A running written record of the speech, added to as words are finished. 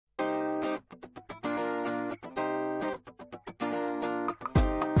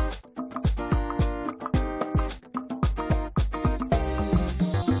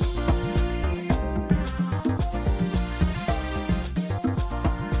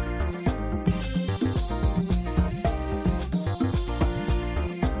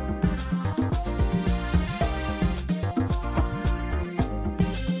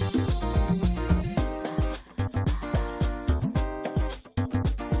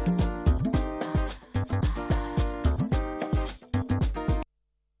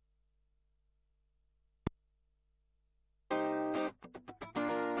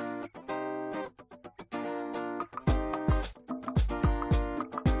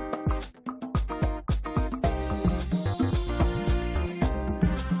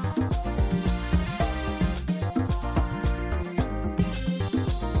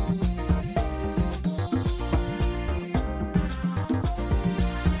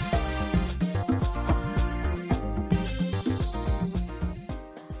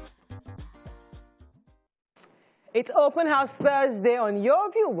It's Open House Thursday on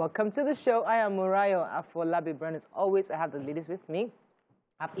Your View. Welcome to the show. I am Amara for Labi Brand. As always, I have the ladies with me.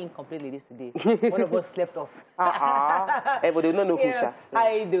 I have incomplete ladies today. One of us slept off. Everybody don't know who. So. How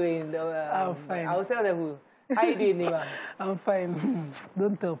are you doing? I'm fine. I will tell them who. How are you doing, Nima? I'm fine.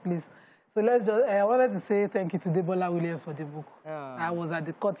 Don't tell, please. So let's just, I wanted to say thank you to Debola Williams for the book. I was at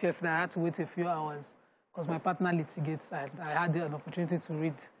the court yesterday. I had to wait a few hours because my partner litigates. I had an opportunity to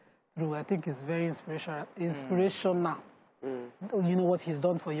read through. I think it's very inspirational. You know what he's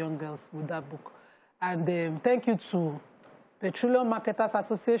done for young girls with that book. And thank you to Petroleum Marketers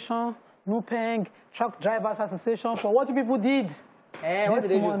Association, NUPENG, Truck Drivers Association for what you people did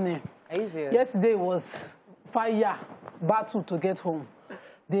this morning. Yesterday was fire battle to get home.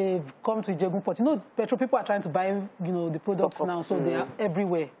 They've come to Ijegun Port. You know, petrol people are trying to buy, the products now, so they are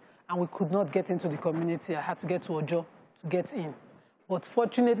everywhere. And we could not get into the community. I had to get to Ojo to get in. But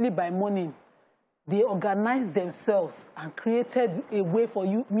fortunately, by morning, they organized themselves and created a way for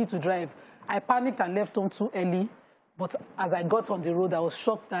me to drive. I panicked and left home too early. But as I got on the road, I was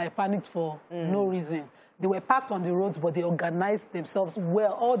shocked that I panicked for no reason. They were parked on the roads, but they organized themselves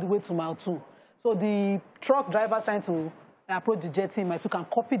well all the way to Mile 2. So the truck drivers trying to approach the jetty in Mile 2 can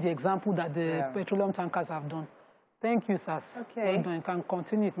copy the example that the petroleum tankers have done. Thank you, Sas. Okay. Well done. You can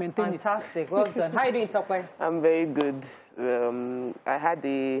continue it, maintain it. Fantastic. Well done. How are you doing, Tokwe? I'm very good. I had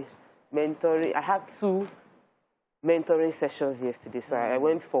I had 2 mentoring sessions yesterday. So I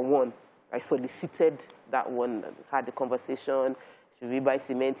went for one. I solicited that one, had the conversation. Should we buy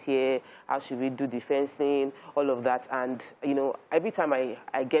cement here? How should we do the fencing? All of that. And, every time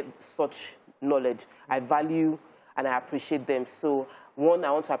I get such knowledge, I value and I appreciate them. So, one,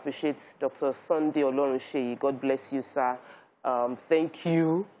 I want to appreciate Dr. Sunday Olorunseyi. God bless you, sir. Thank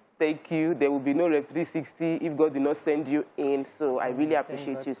you. Thank you. There will be no Rep 360 if God did not send you in. So I really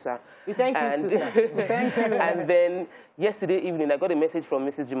appreciate you, sir. We thank you, too, sir. Thank you. And then yesterday evening, I got a message from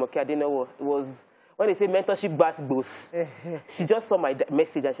Mrs. Jumoke Adenawo. It was when they say mentorship bass. She just saw my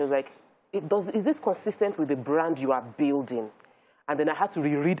message and she was like, is this consistent with the brand you are building? And then I had to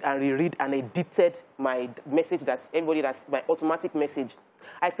reread and edited my message that's my automatic message.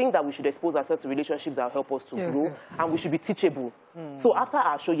 I think that we should expose ourselves to relationships that will help us to grow, and we should be teachable. So after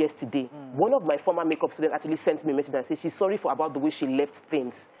our show yesterday, one of my former makeup students actually sent me a message and said she's sorry about the way she left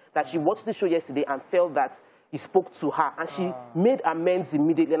things, that she watched the show yesterday and felt that he spoke to her, and she made amends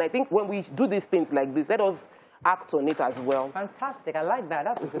immediately. And I think when we do these things like this, let us act on it as well. Fantastic. I like that.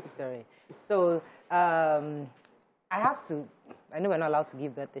 That's a good story. So I know we're not allowed to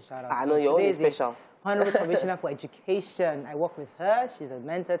give birthday shout-outs. I know, you're only special. Honorable Commissioner for Education. I work with her. She's a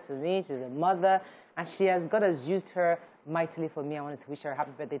mentor to me. She's a mother. And God has used her mightily for me. I want to wish her a happy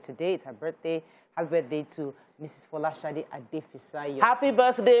birthday today. It's her birthday. Happy birthday to Mrs. Folashade Adefisayo. Happy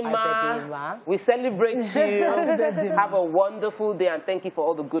birthday, Ma. We celebrate you. Have a wonderful day, and thank you for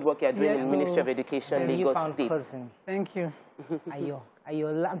all the good work you're doing in the Ministry of Education, Lagos State. Cousin. Thank you.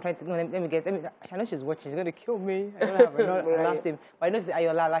 Ayola, I'm trying to, I know she's watching, she's going to kill me. I don't have her last name. But I know it's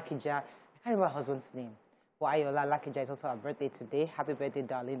Ayola Lakija. I can't remember her husband's name. But Ayola Lakija is also her birthday today. Happy birthday,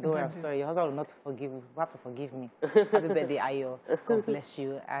 darling. Don't worry, I'm sorry. Your husband will not forgive you. You have to forgive me. Happy birthday, Ayo. God bless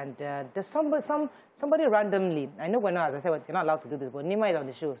you. And there's somebody randomly, I know we're not, as I said, we're not allowed to do this, but Nima is on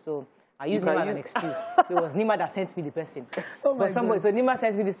the show, so I use Nima as an excuse. It was Nima that sent me the person. So Nima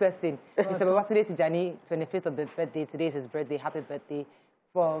sent me this person. Mr. Babatunde Tijani, 25th of the birthday. Today is his birthday. Happy birthday.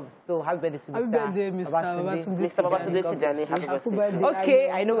 So happy birthday to Mr. Babatunde Tijani. Happy birthday. Okay,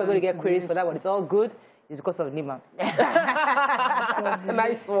 I know we're going to get queries for that one. It's all good. It's because of Nima.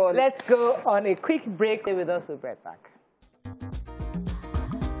 Nice one. Let's go on a quick break. Stay with us. We'll be right back.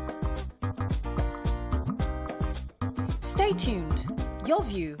 Stay tuned. Your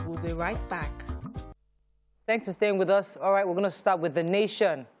View will be right back. Thanks for staying with us. All right, we're going to start with the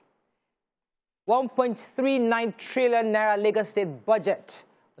nation. 1.39 trillion naira Lagos State budget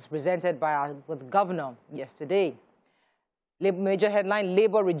was presented by the governor yesterday. Major headline: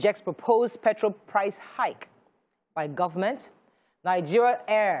 Labour rejects proposed petrol price hike by government. Nigeria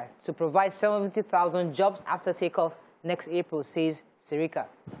Air to provide 70,000 jobs after takeoff next April, says Sirika.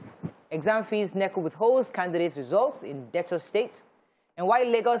 Exam fees, NECO withholds candidates' results in Delta State. And why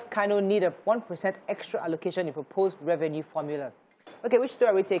Lagos Kano need a 1% extra allocation in proposed revenue formula. Okay, which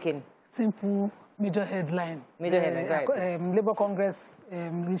story are we taking? Simple major headline. Headline, Labour Congress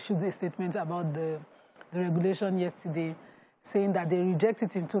issued a statement about the regulation yesterday, saying that they reject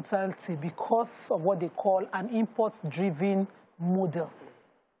it in totality because of what they call an import-driven model.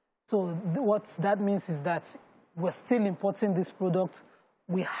 So what that means is that we're still importing this product.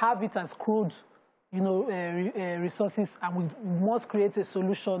 We have it as crude resources, and we must create a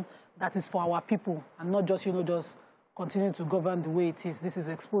solution that is for our people and not just, just continue to govern the way it is. This is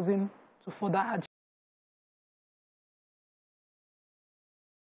exposing to further hardship.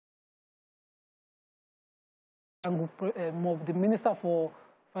 The Minister for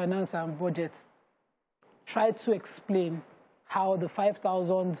Finance and Budget tried to explain how the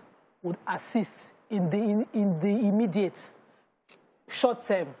 5,000 would assist in the immediate short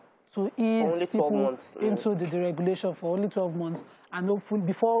term to ease people into the deregulation for only 12 months, and hopefully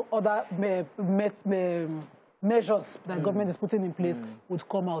before other measures that government is putting in place would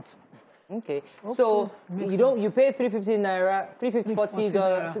come out. Okay, so you pay 350 naira,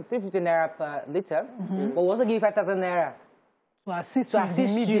 $350 per liter, but we also give you 5,000 naira to assist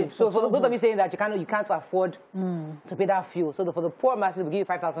you. So for those of you saying that you can't afford to pay that fuel, so for the poor masses, we give you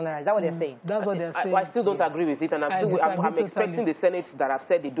 5,000 naira. Is that what they're saying? That's what they're saying. I still don't agree with it, and I'm expecting the Senate that have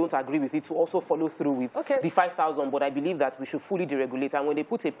said they don't agree with it to also follow through with the 5,000. But I believe that we should fully deregulate, and when they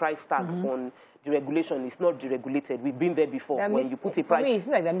put a price tag on deregulation, it's not deregulated. We've been there before. When you put a price, for me, it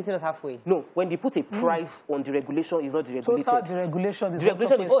seems like they're meeting us halfway. No, when they put a price on deregulation, it's not deregulated. Total deregulation is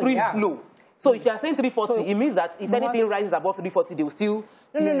free flow. So if you are saying 340, it means that if anything rises above 340, they will still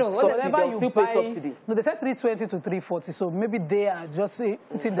pay subsidy. No, they said 320 to 340, so maybe they are just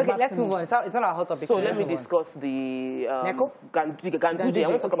putting the maximum. Let's move on. It's not our hot topic. So let me discuss the Ganduje. I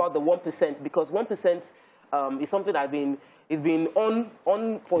want to talk about the 1%, because 1% is something that has been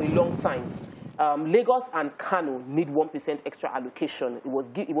on for a long time. Lagos and Kano need 1% extra allocation.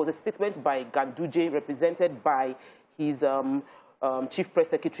 It was a statement by Ganduje, represented by his Chief Press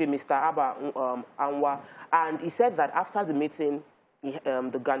Secretary, Mr. Abba Anwa, and he said that after the meeting,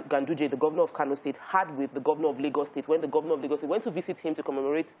 the Ganduje, the governor of Kano State, had with the governor of Lagos State, when the governor of Lagos State went to visit him to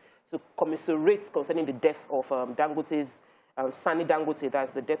commiserate concerning the death of Dangote's, Sani Dangote,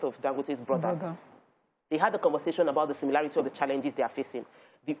 that's the death of Dangote's brother. They had a conversation about the similarity of the challenges they are facing.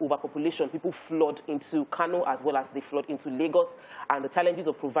 The overpopulation, people flood into Kano as well as they flood into Lagos, and the challenges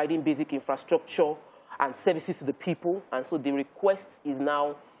of providing basic infrastructure and services to the people. And so the request is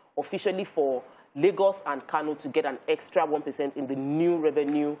now officially for Lagos and Kano to get an extra 1% in the new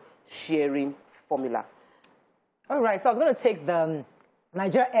revenue sharing formula. All right, so I was going to take the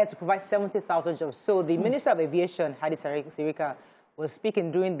Nigeria Air to provide 70,000 jobs. So the Minister of Aviation, Hadi Sirika, was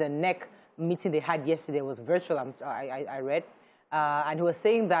speaking during the NEC meeting they had yesterday. It was virtual, I read. And he was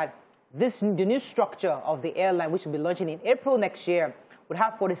saying that the new structure of the airline, which will be launching in April next year, would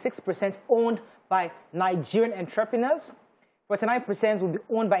have 46% owned by Nigerian entrepreneurs, 49% will be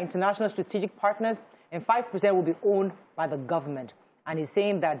owned by international strategic partners, and 5% will be owned by the government. And he's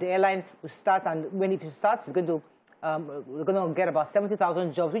saying that the airline will start, and if it starts, it's we're going to get about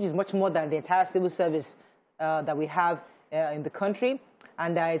 70,000 jobs, which is much more than the entire civil service that we have in the country.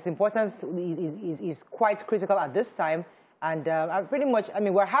 And its importance is quite critical at this time. And pretty much,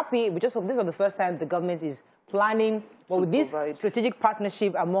 we're happy. We just hope this is the first time the government is planning, with this strategic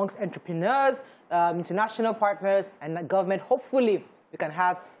partnership amongst entrepreneurs, international partners, and the government. Hopefully, we can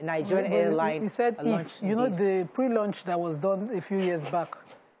have a Nigerian airline. He said, the pre-launch that was done a few years back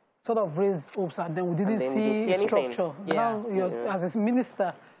sort of raised hopes, and then we didn't see structure. Yeah. Now, as a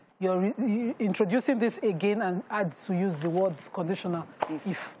minister, you're introducing this again and add to use the word conditional.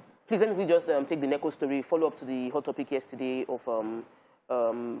 Please let me just take the NECO story, follow up to the hot topic yesterday of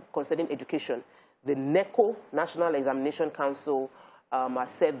concerning education. The NECO, National Examination Council, has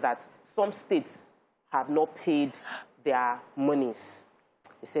said that some states have not paid their monies.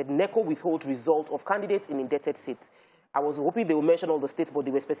 They said NECO withholds results of candidates in indebted states. I was hoping they would mention all the states, but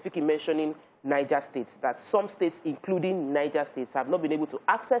they were specifically mentioning Niger states, that some states, including Niger states, have not been able to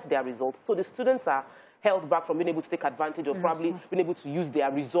access their results. So the students are held back from being able to take advantage of probably being able to use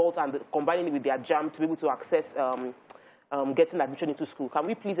their results and combining it with their JAM to be able to access getting admission into school. Can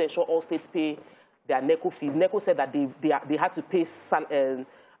we please ensure all states pay their NECO fees? NECO said that they had to pay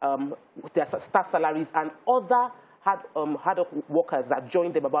their staff salaries and other hard workers that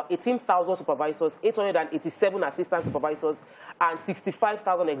joined them, about 18,000 supervisors, 887 assistant supervisors, and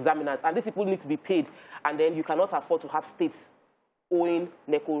 65,000 examiners. And these people need to be paid, and then you cannot afford to have states owing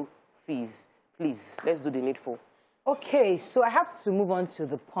NECO fees. Please, let's do the needful. Okay, so I have to move on to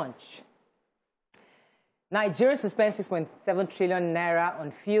the punch. Nigeria suspends 6.7 trillion naira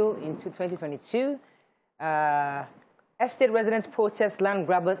on fuel in 2022. Estate residents protest land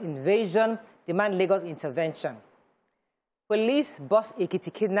grabbers invasion, demand Lagos intervention. Police bust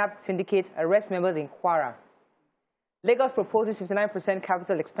Ekiti kidnap syndicate, arrest members in Kwara. Lagos proposes 59%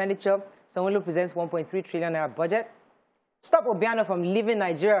 capital expenditure. Sanwo-Olu presents 1.3 trillion naira budget. Stop Obiano from leaving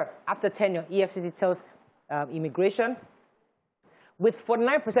Nigeria after tenure, EFCC tells immigration. with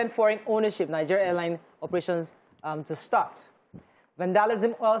 49% foreign ownership, Nigeria airline operations to start.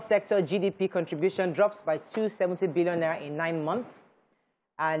 Vandalism oil sector GDP contribution drops by 270 billion naira in 9 months.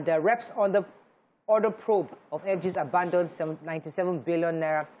 And reps on the order probe of FG's abandoned 97 billion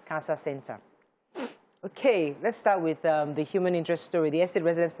naira cancer center. Okay, let's start with the human interest story, the estate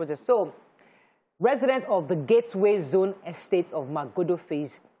residence protest. So, residents of the Gateway Zone estate of Magodo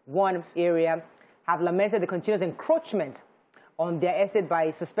Phase 1 area have lamented the continuous encroachment on their estate by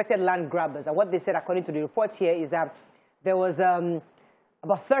suspected land grabbers. And what they said, according to the report here, is that there was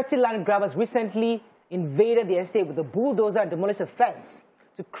about 30 land grabbers recently invaded the estate with a bulldozer and demolished a fence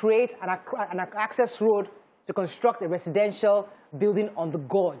to create an access road to construct a residential building on the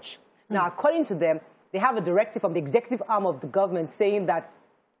gorge. Now, according to them, they have a directive from the executive arm of the government saying that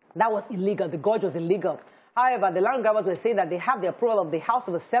that was illegal, the gorge was illegal. However, the land grabbers were saying that they have the approval of the House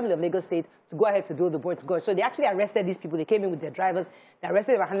of Assembly of Lagos State to go ahead to build the gorge. So they actually arrested these people. They came in with their drivers. They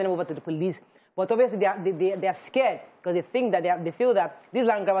arrested them and handed them over to the police. But obviously, they are scared because they think that they feel that these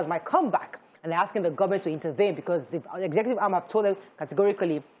land grabbers might come back. And they're asking the government to intervene because the executive arm have told them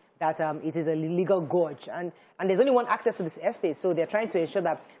categorically that it is a legal gorge. And there's only one access to this estate. So they're trying to ensure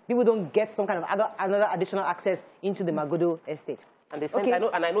that people don't get some kind of another additional access into the Magodo estate. And they spent, okay.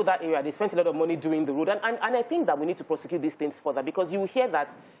 I know that area, they spent a lot of money doing the road. And I think that we need to prosecute these things further because you hear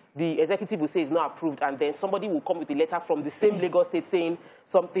that the executive will say it's not approved and then somebody will come with a letter from the same Lagos state saying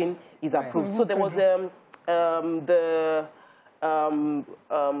something is approved. Right. So there was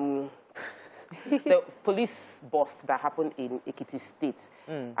the police bust that happened in Ekiti State,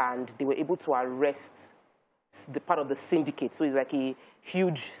 and they were able to arrest the part of the syndicate. So it's like a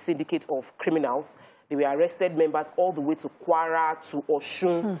huge syndicate of criminals. They were arrested members all the way to Kwara, to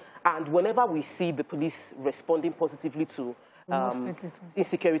Oshun. And whenever we see the police responding positively to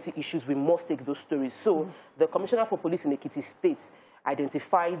insecurity issues, we must take those stories. So the Commissioner for Police in Ekiti State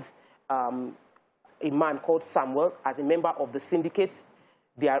identified a man called Samuel as a member of the syndicate.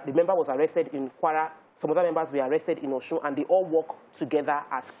 The member was arrested in Kwara. Some other members were arrested in Oshun, and they all work together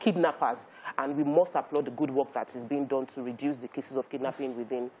as kidnappers. And we must applaud the good work that is being done to reduce the cases of kidnapping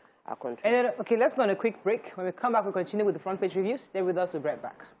within our country. And then, okay, let's go on a quick break. When we come back, we'll continue with the front page reviews. Stay with us. We'll be right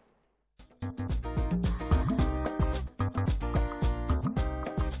back.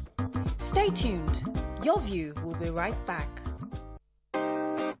 Stay tuned. Your View will be right back.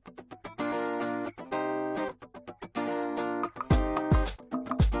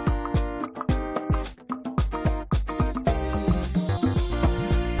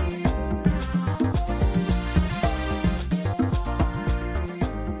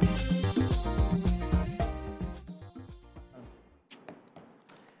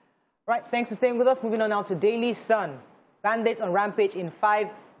 Right, thanks for staying with us. Moving on now to Daily Sun. Bandits on rampage in 5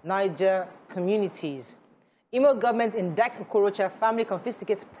 Niger communities. Imo government indicts Okorocha family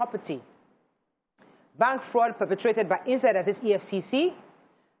confiscates property. Bank fraud perpetrated by insiders is EFCC.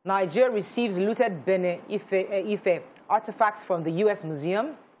 Nigeria receives looted Benin Ife artifacts from the U.S.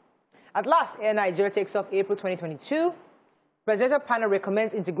 Museum. At last, Air Nigeria takes off April 2022. Presidential panel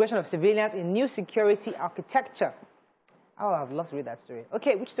recommends integration of civilians in new security architecture. Oh, I've lost to read that story.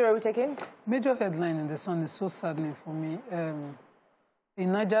 Okay, which story are we taking? Major headline in the Sun is so saddening for me.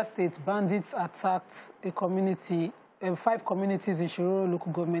 In Niger State, bandits attacked a community, 5 communities in Shiroro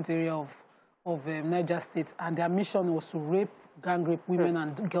local government area of Niger State, and their mission was to gang rape women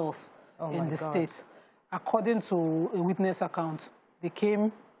and girls in the state. According to a witness account, they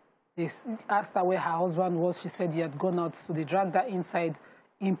asked her where her husband was. She said he had gone out, so they dragged her inside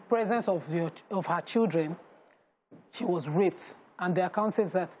in presence of her children. She was raped, and the account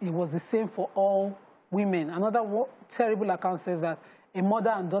says that it was the same for all women. Another terrible account says that a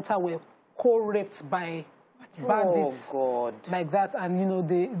mother and daughter were co-raped by bandits like that, and you know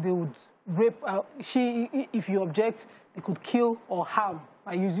they would rape. If you object, they could kill or harm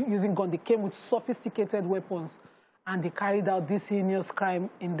by using gun. They came with sophisticated weapons, and they carried out this heinous crime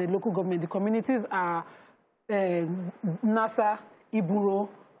in the local government. The communities are Nasa, Iburo,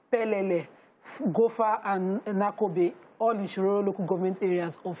 Pelele, Gofa and Nakobe, all in Shiroro local government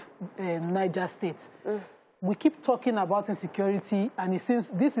areas of Niger State. We keep talking about insecurity, and it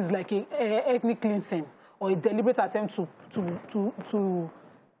seems this is like an ethnic cleansing or a deliberate attempt to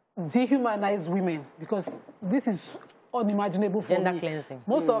dehumanize women, because this is unimaginable for gender me. Cleansing.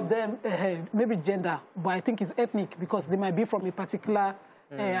 Most of them, maybe gender, but I think it's ethnic because they might be from a particular,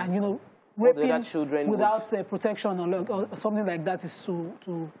 and you know, raping children without protection or something like that is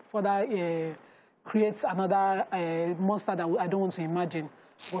to further create another monster that I don't want to imagine.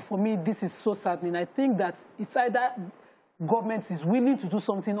 But for me, this is so saddening. I think that it's either government is willing to do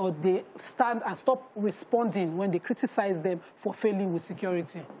something, or they stand and stop responding when they criticize them for failing with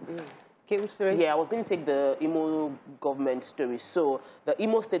security. Okay, sorry. Yeah, I was going to take the Imo government story. So the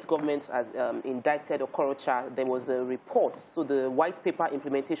Imo state government has indicted Okorocha. There was a report. So the White Paper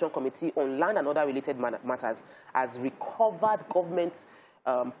Implementation Committee on Land and Other Related Matters has recovered government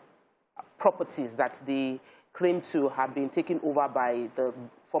properties that they claim to have been taken over by the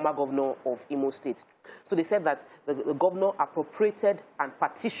former governor of Imo State. So they said that the governor appropriated and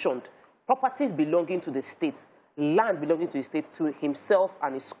partitioned properties belonging to the state, land belonging to the state, to himself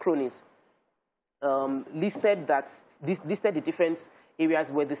and his cronies. Listed the different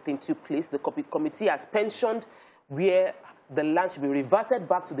areas where this thing took place. The committee has pensioned where the land should be reverted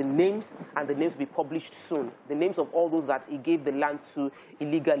back to the names, and the names be published soon. The names of all those that he gave the land to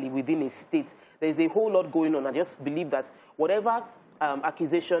illegally within his state. There's a whole lot going on. I just believe that whatever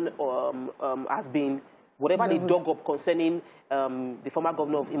accusation has been, whatever they dug up concerning the former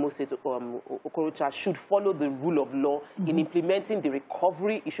governor of Imo State, Okorocha, should follow the rule of law in implementing the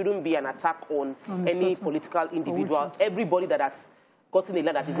recovery. It shouldn't be an attack on any political individual. Everybody that has gotten a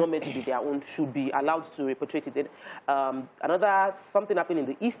land that is not meant to be their own should be allowed to repatriate it. Something happened in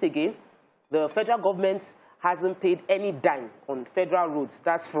the East again. The federal government hasn't paid any dime on federal roads.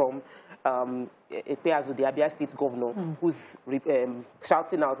 That's from Epeazu, the Abia State governor, who's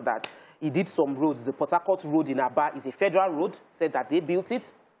shouting out that he did some roads. The Port Harcourt road in Aba is a federal road, said that they built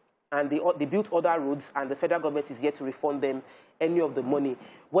it, and they built other roads, and the federal government is yet to refund them any of the money.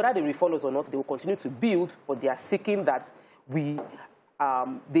 Whether they refund us or not, they will continue to build, but they are seeking that they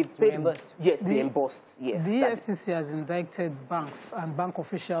paid. Yes, they embossed. Yes. The EFCC has indicted banks and bank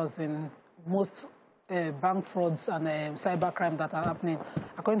officials in most bank frauds and cybercrime that are happening.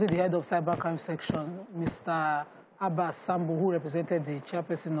 According to the head of cybercrime section, Mr. Abbas Sambo, who represented the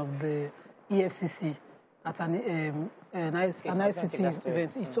chairperson of the EFCC at an ICT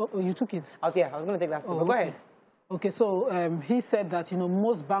event. You took it? I was going to take that. Oh, go ahead. Okay, so he said that,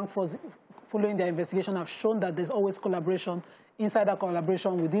 most bank frauds following their investigation have shown that there's always collaboration, insider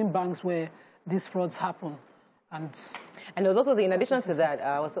collaboration within banks where these frauds happen. And there was also, in addition to that,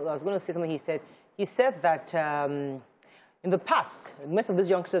 I was going to say something he said. He said that in the past, most of these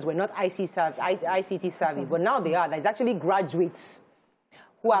youngsters were not ICT savvy, but now they are. There's actually graduates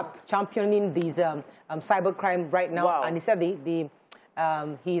who are championing these cybercrime right now. Wow. And he said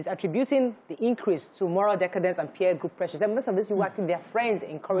he's attributing the increase to moral decadence and peer group pressures. And most of these people, actually, their friends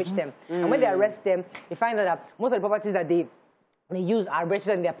encourage them. And when they arrest them, they find that most of the properties that they use are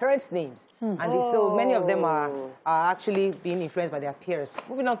registered in their parents' names. And so many of them are actually being influenced by their peers.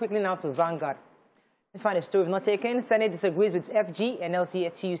 Moving on quickly now to Vanguard. Let's find a story we've not taken. Senate disagrees with FG, NLC,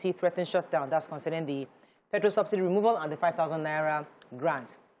 TUC threatened shutdown. That's concerning the petrol subsidy removal and the 5,000 naira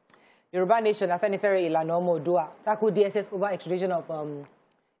grant. Yoruba Nation, Afenifere Ilana Omo-Oduwa, tackle DSS over extradition of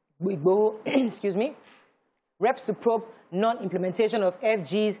Igboho, excuse me. Reps to probe non-implementation of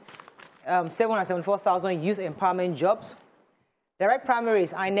FG's 774,000 youth empowerment jobs. Direct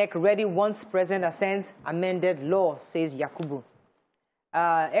primaries, INEC ready once President assents amended law, says Yakubu.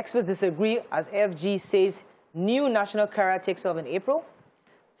 Experts disagree as FG says new national career takes off in April.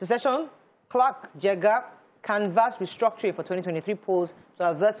 Secession, Clark, Jega, canvass restructuring for 2023 polls to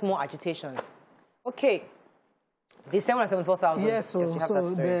avert more agitations. Okay, the 774,000. Yes, so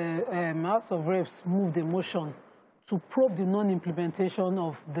the House of Reps moved a motion to probe the non-implementation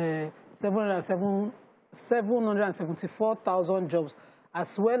of the 774,000 jobs,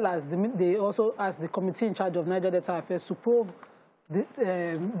 as well as they also asked the committee in charge of Niger Delta Affairs to probe the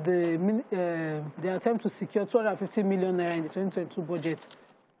attempt to secure 250 million naira in the 2022 budget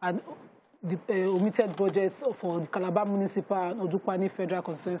and the omitted budgets for the Calabar Municipal and Odukwane Federal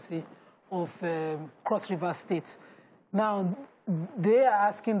Constituency of Cross River State. Now, they are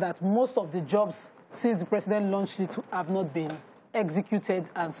asking that most of the jobs since the president launched it have not been executed,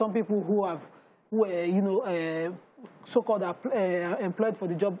 and some people who were so-called employed for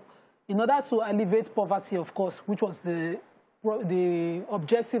the job in order to alleviate poverty, of course, which was the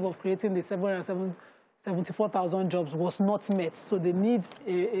objective of creating the 774,000 jobs was not met. So they need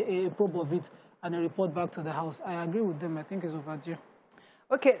a probe of it and a report back to the House. I agree with them. I think it's overdue.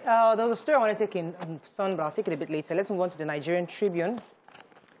 Okay, there was a story I want to take in Sun, but I'll take it a bit later. Let's move on to the Nigerian Tribune.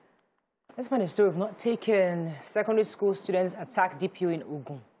 Let's find a story we've not taken. Secondary school students attack DPO in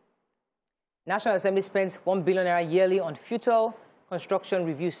Ogun. National Assembly spends 1 billion naira yearly on futile construction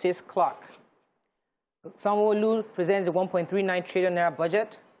review, says Clark. Sanwo-Olu presents a 1.39 trillion naira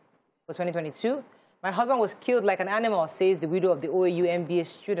budget for 2022. My husband was killed like an animal, says the widow of the OAU MBA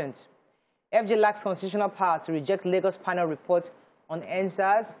student. FJ lacks constitutional power to reject Lagos panel report on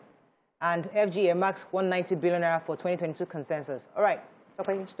NSAS. And FGA marks 190 billion naira for 2022 consensus. All right,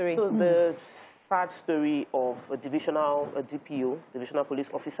 talking story. So the sad story of a DPO, divisional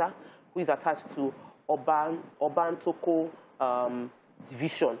police officer, who is attached to Urban Toko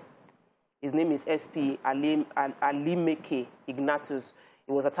division. His name is SP Alimeke Ignatius.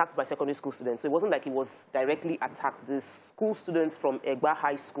 He was attacked by secondary school students. So it wasn't like he was directly attacked. The school students from Egba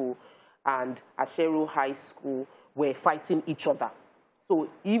High School and Asheru High School were fighting each other. So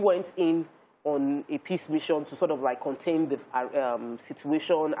he went in on a peace mission to sort of like contain the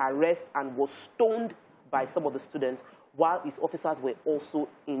situation, arrest, and was stoned by some of the students, while his officers were also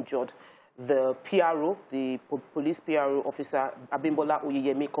injured. The PRO, the police PRO officer, Abimbola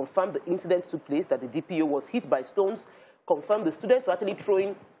Oyeyemi, confirmed the incident took place, that the DPO was hit by stones, confirmed the students were actually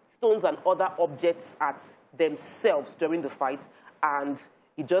throwing stones and other objects at themselves during the fight, and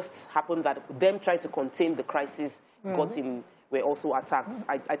it just happened that them trying to contain the crisis got him, were also attacked.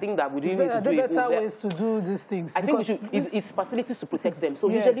 I think that we really need to do it. There are better ways to do these things. I think we should, it's facilities to protect them. So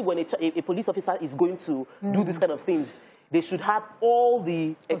usually when a police officer is going to do this kind of things, they should have all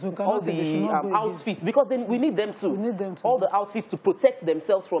the outfits, because then we need them too. All the outfits to protect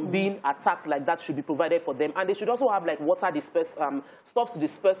themselves from being attacked like that should be provided for them. And they should also have like water disperse, stuff to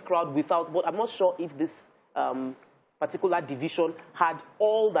disperse crowd without, but I'm not sure if this particular division had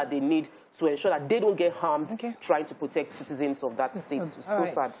all that they need to ensure that they don't get harmed trying to protect citizens of that state. It's so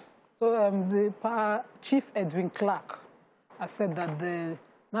sad. So the Chief Edwin Clark has said that the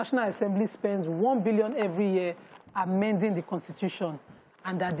National Assembly spends 1 billion every year amending the Constitution,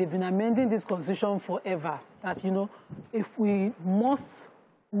 and that they've been amending this Constitution forever. That, you know, if we must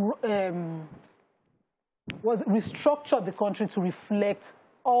restructure the country to reflect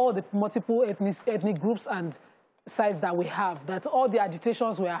all the multiple ethnic groups and sides that we have, that all the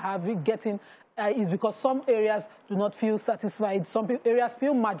agitations we are having is because some areas do not feel satisfied, some areas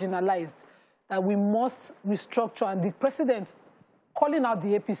feel marginalized, that we must restructure. And the president, calling out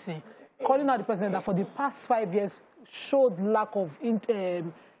the APC, calling out the president that for the past 5 years showed lack of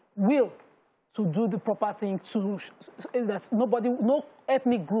will to do the proper thing, that no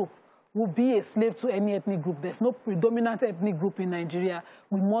ethnic group will be a slave to any ethnic group. There's no predominant ethnic group in Nigeria.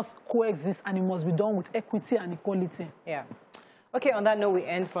 We must coexist, and it must be done with equity and equality. Yeah. Okay, on that note, we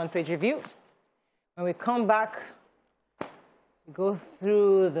end front page review. When we come back, we go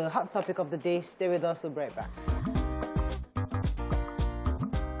through the hot topic of the day. Stay with us, we'll be right back.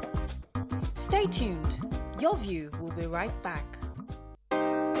 Stay tuned. Your View will be right back.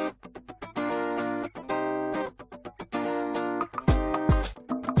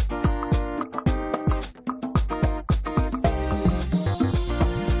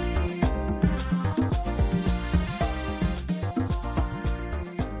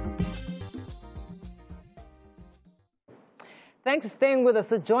 Thanks for staying with us.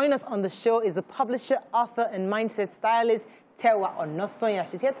 So join us on the show is the publisher, author, and mindset stylist, Tewa Onosonya.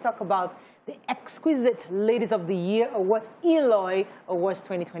 She's here to talk about the Exquisite Ladies of the Year Awards, Eloy Awards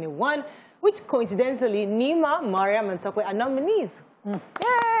 2021, which coincidentally, Nima, Mariam, and Tokwe are nominees.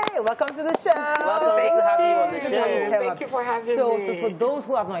 Yay! Welcome to the show. Welcome. Great to have you on the show. Thank you for having me. So for those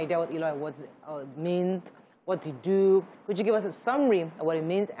who have no idea what Eloy Awards means, what to do, could you give us a summary of what it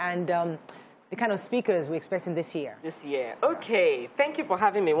means and the kind of speakers we're expecting this year? This year. Okay. Thank you for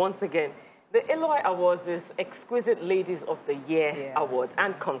having me once again. The Eloy Awards is Exquisite Ladies of the Year Awards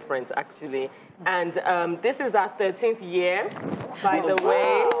and Conference, actually. And this is our 13th year, by the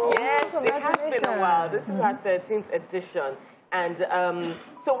way. Yes, it has been a while. This is our 13th edition. And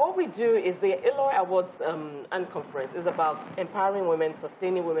so what we do is the Eloy Awards and Conference is about empowering women,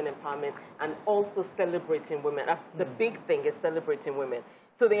 sustaining women empowerment, and also celebrating women. The big thing is celebrating women.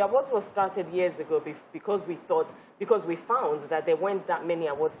 So the awards was started years ago because we found that there weren't that many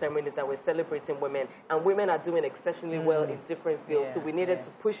award ceremonies that were celebrating women, and women are doing exceptionally well in different fields. So we needed to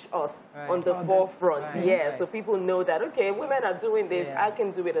push us on the forefront. So people know that, okay, women are doing this, I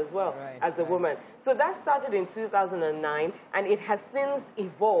can do it as well as a woman. So that started in 2009, and it has since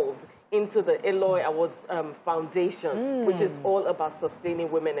evolved into the Eloy Awards Foundation, which is all about sustaining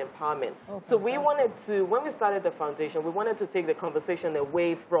women empowerment. So we wanted to, when we started the foundation, we wanted to take the conversation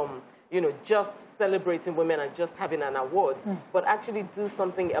away from, you know, just celebrating women and just having an award, but actually do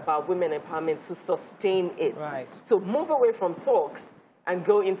something about women empowerment to sustain it. So move away from talks and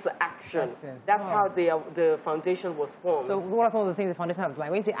go into action. That's how the foundation was formed. So what are some of the things the foundation has? Like,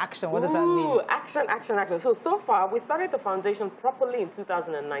 when you say action, what does that mean? Action, action, action. So far, we started the foundation properly in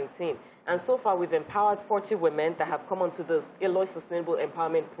 2019. And so far, we've empowered 40 women that have come onto the Eloy Sustainable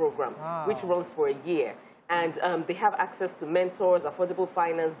Empowerment Program, which runs for a year. And they have access to mentors, affordable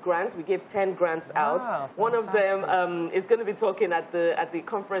finance grants. We gave 10 grants out. One of them is going to be talking at the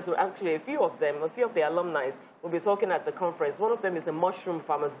conference. Actually, a few of the alumni will be talking at the conference. One of them is a mushroom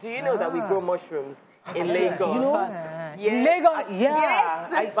farmers. Do you know that we grow mushrooms in Lagos? You know what? Yes. Lagos? Yeah.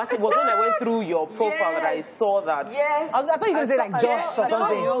 Yes. Actually, when I went through your profile that I saw that. Yes. I thought you were going to say like Joss or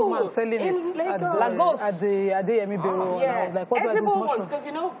something. A young man selling In it Lagos. Lagos. at the Adeyemi Bureau. And I was like, what do I do with edible ones, mushrooms? because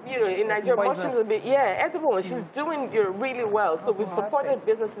you know, in Nigeria, mushrooms are a bit, edible ones. She's doing really well. So we've supported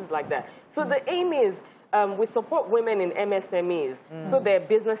businesses like that. So the aim is we support women in MSMEs so their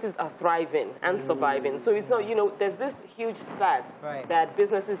businesses are thriving and surviving. So it's not, there's this huge stat that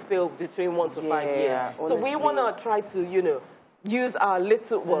businesses fail between 1 to 5 years. So we want to try to, use our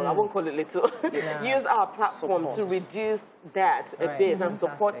little, well, I won't call it little, use our platform to reduce that a bit and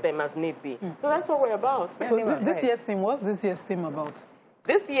support them as need be. So that's what we're about. So this year's theme, what's this year's theme about?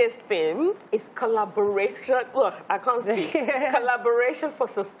 This year's theme is collaboration. Look, I can't speak. Collaboration for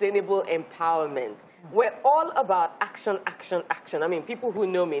sustainable empowerment. We're all about action, action, action. I mean, people who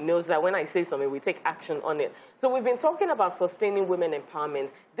know me knows that when I say something, we take action on it. So we've been talking about sustaining women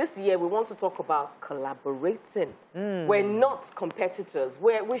empowerment. This year, we want to talk about collaborating. We're not competitors.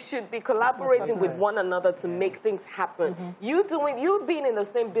 We should be collaborating with one another to make things happen. You being in the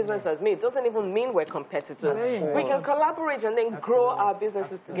same business as me doesn't even mean we're competitors. We can collaborate and then grow our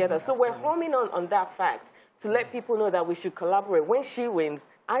businesses together. So we're homing on that fact to let people know that we should collaborate. When she wins,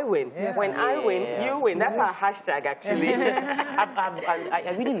 I win. Yes. When I win, you win. That's our hashtag, actually.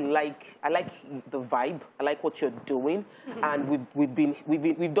 I really like the vibe. I like what you're doing, and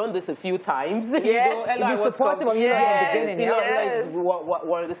we've done this a few times. Yes, you're supportive of you from the beginning. Yes.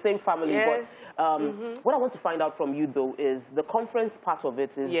 We're the same family. Yes. But what I want to find out from you though is the conference part of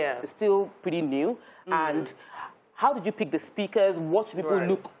it is still pretty new, and how did you pick the speakers? What should people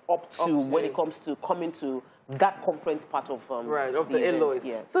look up to when it comes to coming to that conference part of the Eloise?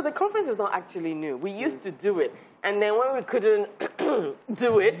 Yeah. So the conference is not actually new. We used to do it, and then when we couldn't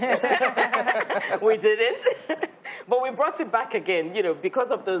do it, we didn't. But we brought it back again, because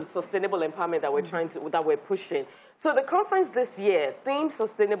of the sustainable empowerment that we're pushing. So the conference this year, theme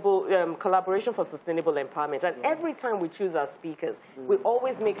sustainable collaboration for sustainable empowerment. And every time we choose our speakers, we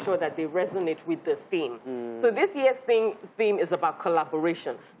always make sure that they resonate with the theme. So this year's theme is about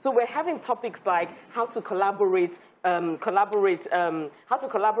collaboration. So we're having topics like how to collaborate how to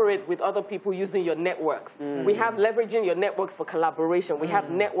collaborate with other people using your networks. We have leveraging your networks for collaboration. We have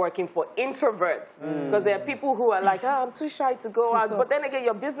networking for introverts, because there are people who are like, I'm too shy to go out. But then again,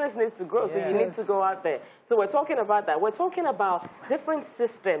 your business needs to grow, so you need to go out there. So we're talking about that. We're talking about different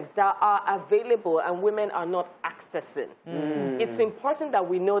systems that are available and women are not accessing. It's important that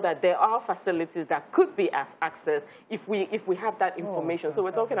we know that there are facilities that could be accessed if we have that information. So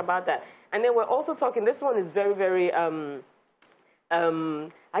we're talking about that. And then we're also talking, this one is very, very, I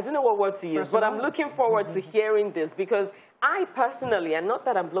don't know what word to use, but I'm looking forward to hearing this, because I personally, and not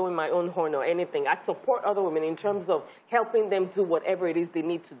that I'm blowing my own horn or anything, I support other women in terms of helping them do whatever it is they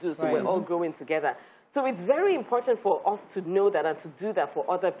need to do, so we're all growing together. So it's very important for us to know that and to do that for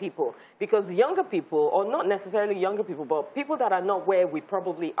other people, because younger people, or not necessarily younger people, but people that are not where we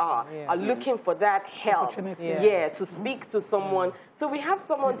probably are looking for that help. To speak to someone. So we have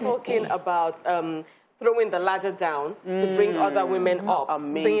someone talking about throwing the ladder down to bring other women up,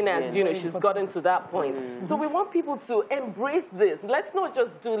 seeing as, she's gotten to that point. So we want people to embrace this. Let's not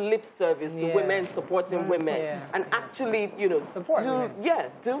just do lip service to women supporting women, and actually, support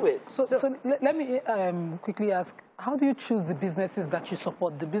do it. So let me quickly ask, how do you choose the businesses that you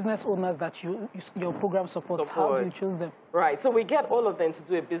support, the business owners that your program supports? How do you choose them? Right, so we get all of them to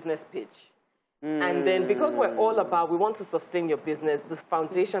do a business pitch. And then because we're all about, we want to sustain your business, the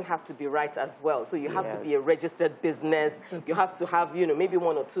foundation has to be right as well. So you have to be a registered business. You have to have, maybe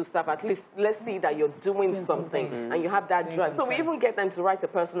 1 or 2 staff. At least let's see that you're doing something and you have that drive. So we even get them to write a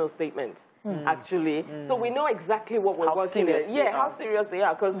personal statement, actually. So we know exactly what we're working with. How serious they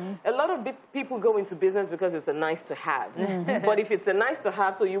are. Because a lot of people go into business because it's a nice to have. But if it's a nice to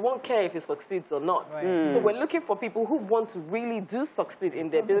have, so you won't care if it succeeds or not. So we're looking for people who want to really do succeed in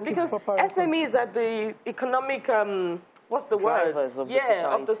their business. Because SMEs at the economic, what's the word?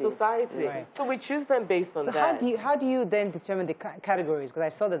 Of the society. So we choose them based on that. How do you then determine the categories? Because I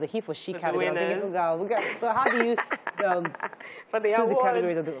saw there's a he for she category. So how do you for the choose the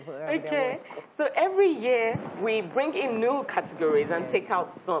categories of the awards? So every year we bring in new categories and take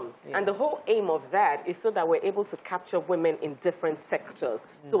out some. And the whole aim of that is so that we're able to capture women in different sectors.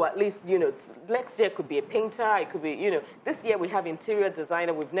 So at least, next year could be a painter, it could be, this year we have interior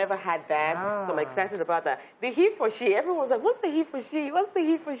designer. We've never had that. So I'm excited about that. The he for she, everyone's like, what's the he for she? What's the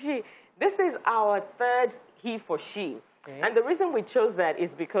he for she? This is our third he for she. Okay. And the reason we chose that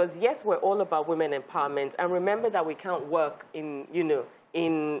is because, yes, we're all about women empowerment. And remember that we can't work in,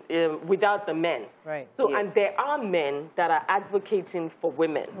 without the men. Right. So, yes. and there are men that are advocating for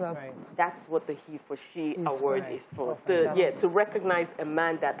women. Right. That's what the he for she award is for. Oh, to recognize a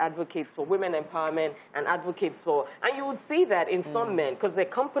man that advocates for women empowerment and advocates for, and you would see that in some men, because their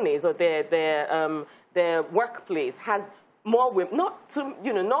companies or their workplace has more women,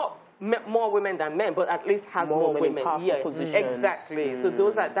 not more women than men, but at least has more women. Yeah, positions. Exactly. So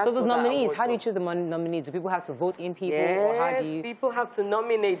those are that's. So the nominees, how do you choose the nominees? Do people have to vote in people, or how do you? People have to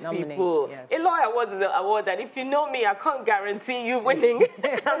nominate people. Yes. Eloy Awards is an award that if you know me, I can't guarantee you winning.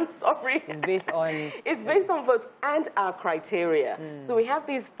 I'm sorry. It's based on. It's based on votes and our criteria. So we have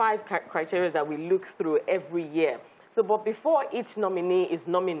these 5 criteria that we look through every year. So, but before each nominee is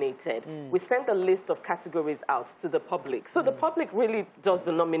nominated, we send a list of categories out to the public. So the public really does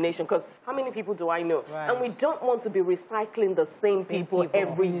the nomination, because how many people do I know? Right. And we don't want to be recycling the same people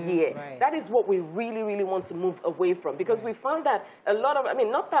every year. Right. That is what we really, really want to move away from, because we found that a lot of,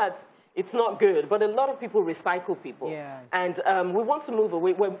 not that it's not good, but a lot of people recycle people. Yeah. And we want to move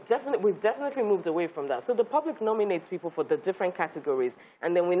away. We've definitely moved away from that. So the public nominates people for the different categories,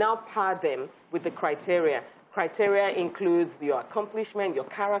 and then we now pair them with the criteria. Criteria includes your accomplishment, your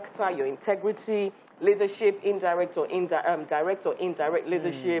character, your integrity, leadership, direct or indirect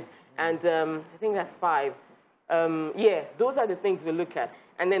leadership, and I think that's 5. Yeah, those are the things we look at.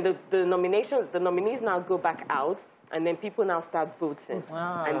 And then the nominees now go back out, and then people now start voting.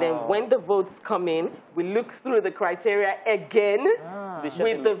 Wow. And then when the votes come in, we look through the criteria again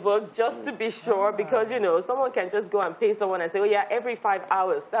with the vote, just to be sure, because, someone can just go and pay someone and say, oh, yeah, every 5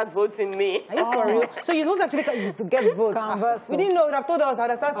 hours, start voting me. Are you for real? So you're supposed to actually get votes. We didn't know. You have told us how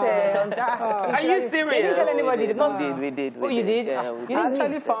to start. Are you serious? We didn't tell anybody. We did. Oh, you did? Yeah, we did. I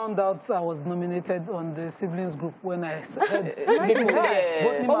actually found out I was nominated on the siblings group when I said,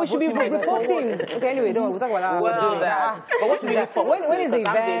 but we should be posting. Okay, anyway, we'll talk about that. But what should we look for? When is the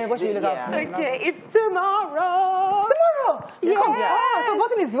event? What should we look out for? Okay, it's tomorrow. Tomorrow? Yes. So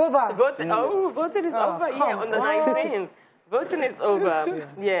voting is over. Voting is over. Yeah, on the 19th. Voting is over.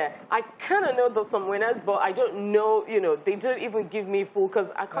 Yeah. I kind of know some winners, but I don't know, they don't even give me full,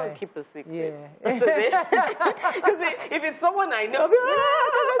 because I can't keep a secret. Yeah. So if it's someone I know,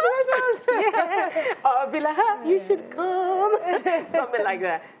 I'll be like, you should come. Something like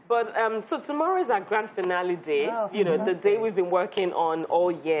that. But so tomorrow is our grand finale day, the day we've been working on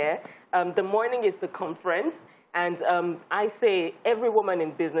all year. The morning is the conference. And I say every woman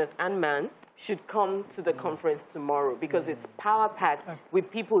in business and man should come to the conference tomorrow, because it's power-packed with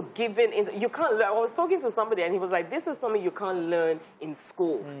people giving. You can't learn. I was talking to somebody, and he was like, this is something you can't learn in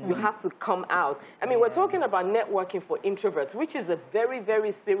school. You have to come out. I mean, we're talking about networking for introverts, which is a very,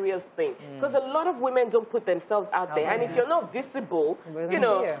 very serious thing, because a lot of women don't put themselves out there. And if you're not visible,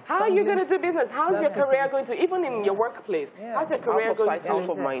 how are you going to do business? How's your career going to, even in your workplace, how's your career going to? Out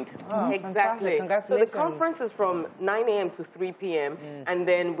of mind. Exactly. So the conference is from 9 a.m. to 3 p.m., and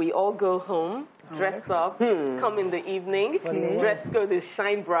then we all go home, dress up, come in the evening, dress code is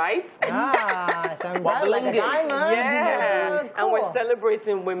shine bright. Shine bright like a diamond. Yeah. Cool. And we're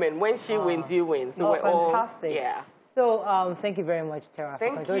celebrating women. When she wins, you win. So we're fantastic. all, So thank you very much, Tara.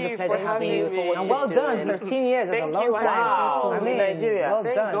 Thank you. It's always a pleasure having you. Me. And well done, 13 years. That's a long time. Wow. I mean, Nigeria. well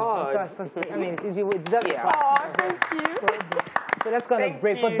Thank done. God. I mean, you deserve it. Thank you. So let's go on a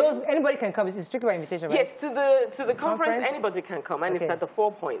break. But anybody can come. It's strictly by invitation, right? Yes, to the conference, anybody can come, and it's at the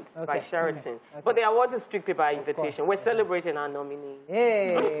 4 Points by Sheraton. But the awards is strictly by invitation. We're celebrating our nominee.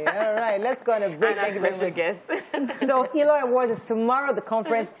 Hey, all right, let's go on a break. And our special guest. So Eloy Awards is tomorrow. The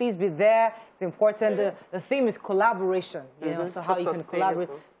conference, please be there. It's important. The theme is collaboration. So how you can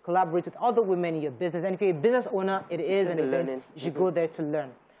collaborate with other women in your business. And if you're a business owner, it is an event. You should go there to learn.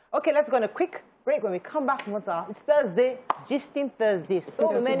 Okay, let's go on a quick break. When we come back from it's Thursday, Gisting Thursday.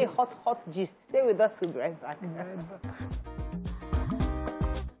 So many hot gists. Stay with us. We'll be right back.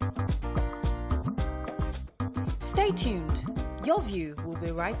 Stay tuned. Your View will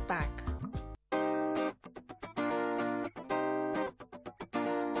be right back.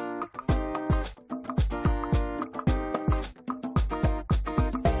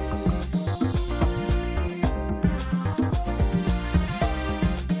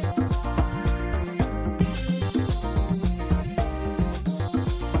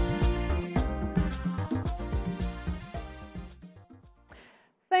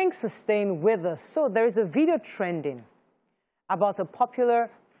 Thanks for staying with us. So there is a video trending about a popular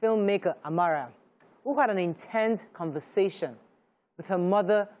filmmaker, Amara, who had an intense conversation with her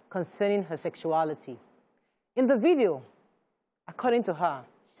mother concerning her sexuality. In the video, according to her,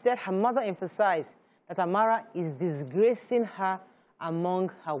 She said her mother emphasized that Amara is disgracing her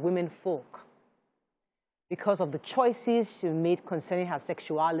among her women folk because of the choices she made concerning her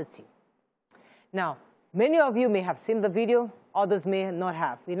sexuality. Now, many of you may have seen the video, others may not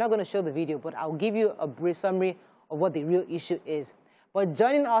have. We're not going to show the video, but I'll give you a brief summary of what the real issue is. But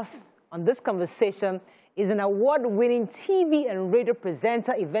joining us on this conversation is an award-winning TV and radio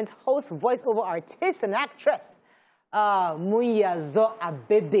presenter, event host, voiceover artist, and actress, Munyazo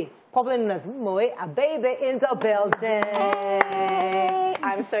Abebe, popularly known as Moe Abebe in the building. Hey,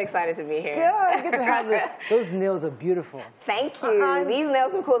 I'm so excited to be here. Yeah, good to have you. Those nails are beautiful. Thank you. These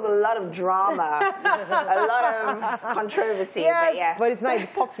nails have caused a lot of drama, a lot of controversy. Yes, but yes. But it's nice.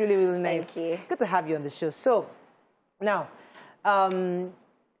 It pops really, really nice. Thank you. Good to have you on the show. So, now,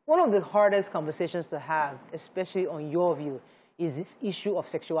 one of the hardest conversations to have, especially on your view, is this issue of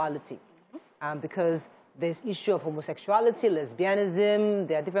sexuality. Because there's issue of homosexuality, lesbianism,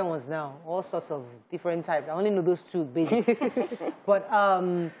 there are different ones now, all sorts of different types. I only know those two basics. But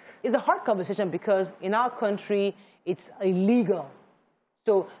it's a hard conversation because in our country, it's illegal.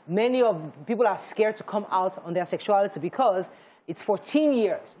 So many of people are scared to come out on their sexuality because it's 14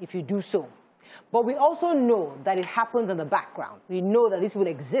 years if you do so. But we also know that it happens in the background. We know that these people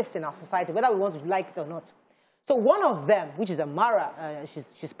exist in our society, whether we want to like it or not. So one of them, which is Amara,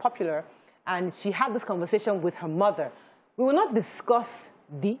 she's popular, and she had this conversation with her mother. We will not discuss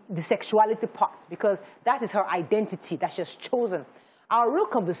the sexuality part because that is her identity that she has chosen. Our real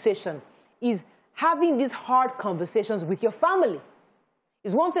conversation is having these hard conversations with your family.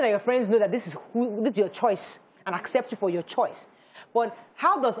 It's one thing that your friends know that this is your choice and accept you for your choice. But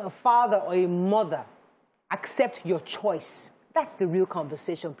how does a father or a mother accept your choice? That's the real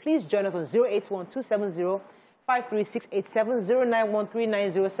conversation. Please join us on 081-270-53687,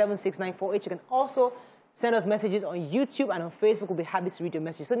 0913907694. You can also send us messages on YouTube and on Facebook. We'll be happy to read your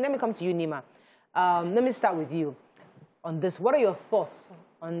message. So let me come to you, Nima. Let me start with you on this. What are your thoughts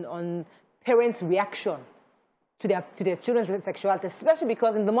on parents' reaction to their children's sexuality, especially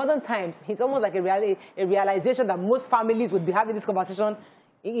because in the modern times, it's almost like a realization that most families would be having this conversation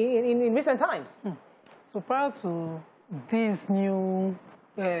in recent times. So prior to these new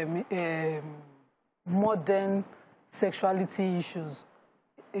modern sexuality issues,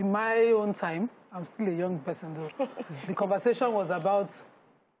 in my own time, I'm still a young person though, the conversation was about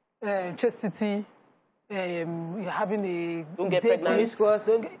chastity, having a don't get pregnant.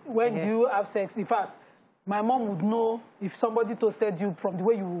 When do you have sex? In fact, my mom would know if somebody toasted you from the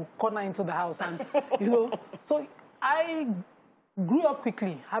way you corner into the house. And, you know, so I grew up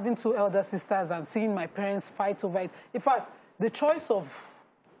quickly, having two elder sisters and seeing my parents fight over it. In fact, the choice of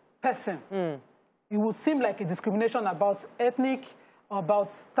person, it would seem like a discrimination about ethnic, or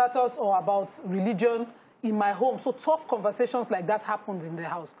about status, or about religion in my home. So tough conversations like that happened in the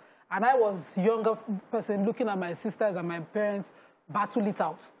house. And I was a younger person looking at my sisters and my parents battle it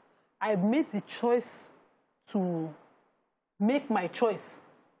out. I made the choice to make my choice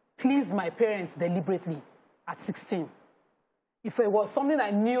please my parents deliberately at 16. If it was something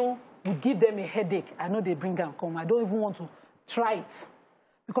I knew would give them a headache, I know they bring and come. I don't even want to try it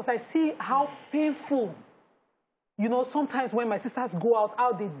because I see how painful, you know, sometimes when my sisters go out,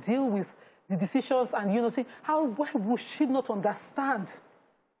 how they deal with the decisions and, you know, say, why would she not understand,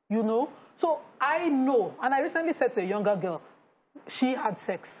 you know? So I know, and I recently said to a younger girl, she had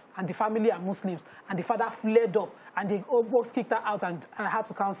sex, and the family are Muslims, and the father flared up, and they almost kicked her out, and I had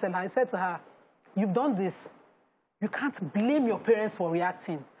to counsel her. I said to her, you've done this. You can't blame your parents for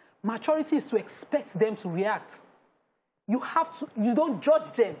reacting. Maturity is to expect them to react. You don't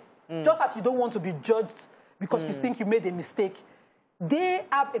judge them, just as you don't want to be judged because you think you made a mistake. They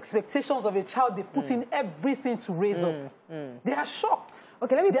have expectations of a child. They put in everything to raise up. They are shocked.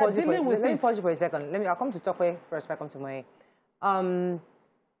 Okay, let me pause you for a second. I'll come to Tokwe first, back onto my...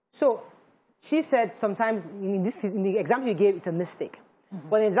 So she said sometimes in the example you gave, it's a mistake.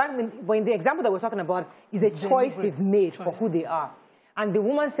 But in the example that we're talking about is a choice they've made for who they are. And the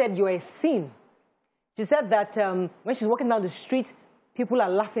woman said, you're a sin. She said that when she's walking down the street, people are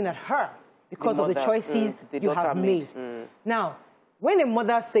laughing at her because of the choices you have made. Now, when a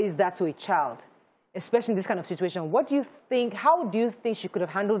mother says that to a child, especially in this kind of situation, what do you think, how do you think she could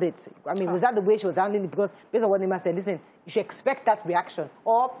have handled it? I mean, was that the way she was handling it? Because based on what Nima said, listen, you should expect that reaction.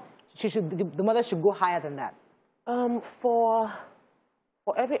 Or the mother should go higher than that. For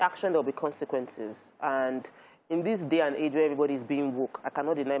every action, there'll be consequences. And in this day and age where everybody is being woke, I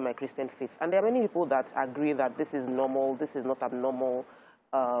cannot deny my Christian faith. And there are many people that agree that this is normal, this is not abnormal.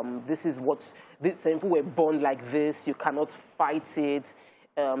 This is what, some people were born like this, you cannot fight it.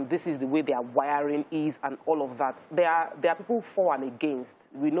 this is the way their wiring is and all of that. There are people for and against.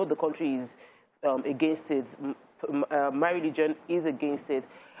 We know the country is against it. My religion is against it.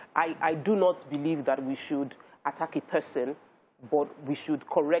 I do not believe that we should attack a person, but we should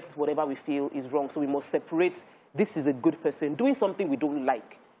correct whatever we feel is wrong. So we must separate, this is a good person doing something we don't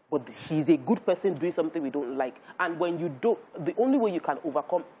like, but she's a good person doing something we don't like. And when you don't, the only way you can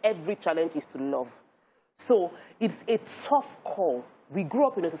overcome every challenge is to love. So it's a tough call. We grew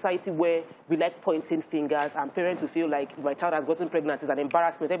up in a society where we like pointing fingers, and parents will feel like my child has gotten pregnant is an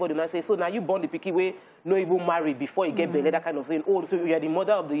embarrassment. Everybody now say, so now you born the picky way, no even marry before you get that kind of thing. Oh, so you're the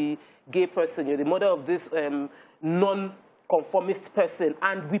mother of the gay person, you're the mother of this non-conformist person.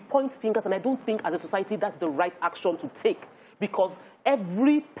 And we point fingers, and I don't think as a society that's the right action to take, because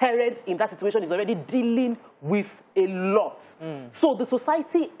every parent in that situation is already dealing with a lot. So the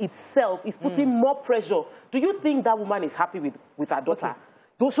society itself is putting more pressure. Do you think that woman is happy with her daughter? Okay.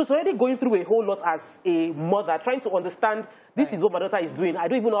 Though she's already going through a whole lot as a mother, trying to understand this is what my daughter is doing. I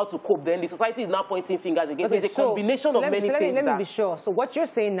don't even know how to cope. Then the society is now pointing fingers against me. It's a combination of many things. Let me be sure. So what you're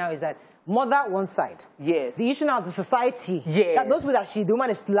saying now is that mother one side. Yes. The issue now of the society. Yes. That those that the woman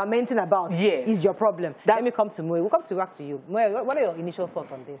is lamenting about. Yes. Is your problem. Let me come to Moe. We'll come back to you. Moe, what are your initial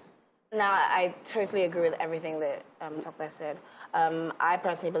thoughts on this? Now, I totally agree with everything that Tokwe said. I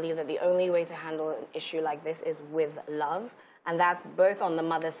personally believe that the only way to handle an issue like this is with love, and that's both on the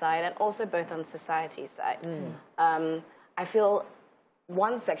mother side and also both on society's side. I feel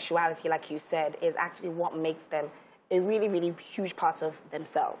one's sexuality, like you said, is actually what makes them a really, really huge part of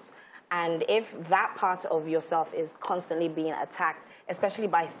themselves. And if that part of yourself is constantly being attacked, especially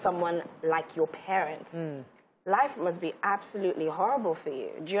by someone like your parents, life must be absolutely horrible for you.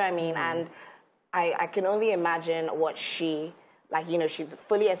 Do you know what I mean? And I can only imagine what she, like, you know, she's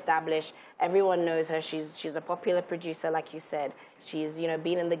fully established. Everyone knows her. She's a popular producer, like you said. She's, you know,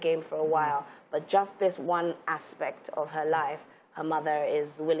 been in the game for a while. But just this one aspect of her life, her mother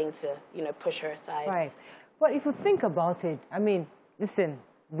is willing to, you know, push her aside. Right. Well, if you think about it, I mean, listen,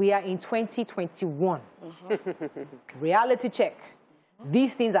 we are in 2021. Reality check.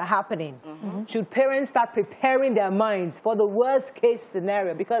 These things are happening. Should parents start preparing their minds for the worst case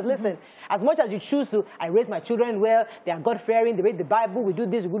scenario? Because listen, as much as you choose to, I raise my children well, they are God-fearing, they read the Bible, we do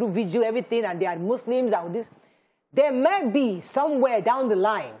this, we do vigil, everything, and they are Muslims and this. There might be somewhere down the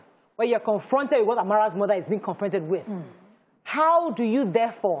line where you're confronted with what Amara's mother is being confronted with. How do you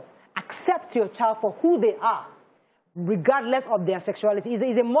therefore accept your child for who they are, regardless of their sexuality?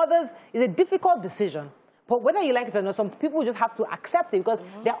 It's a difficult decision. But whether you like it or not, some people just have to accept it, because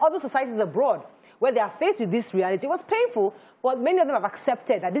there are other societies abroad where they are faced with this reality. It was painful, but many of them have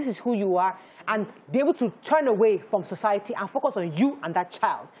accepted that this is who you are and be able to turn away from society and focus on you and that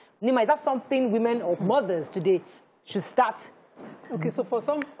child. Nima, is that something women or mothers today should start? Okay, so for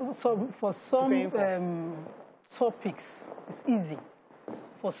some topics, it's easy.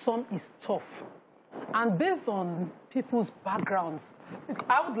 For some, it's tough. And based on people's backgrounds,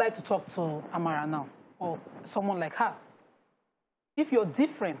 I would like to talk to Amara now, or someone like her. If you're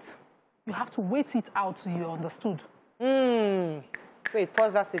different, you have to wait it out till you're understood. Wait,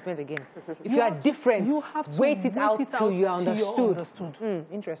 pause that statement again. If you are different, you have to wait it out till you're understood.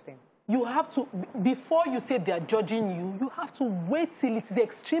 Interesting. You have to, before you say they're judging you, you have to wait till it is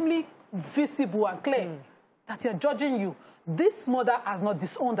extremely visible and clear that they're judging you. This mother has not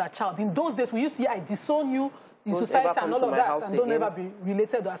disowned her child. In those days, we used to hear, I disown you in society and all of that, and don't ever be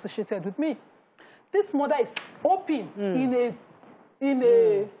related or associated with me. This mother is open in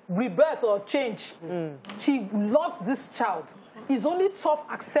a rebirth or change. She loves this child. It's only tough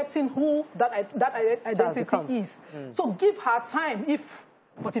accepting who that identity is. So give her time,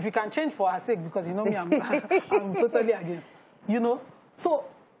 but if you can change for her sake, because you know me, I'm totally against. You know, so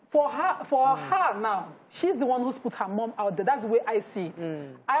for her now, she's the one who's put her mom out there. That's the way I see it.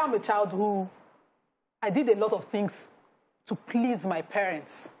 I am a child who I did a lot of things to please my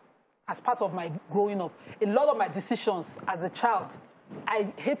parents as part of my growing up. A lot of my decisions as a child, I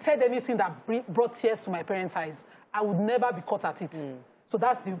hated anything that brought tears to my parents' eyes. I would never be caught at it. So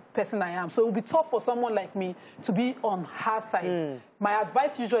that's the person I am. So it would be tough for someone like me to be on her side. My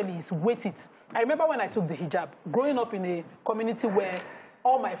advice usually is wait it. I remember when I took the hijab, growing up in a community where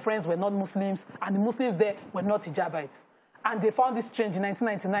all my friends were not Muslims, and the Muslims there were not hijabites. And they found this change in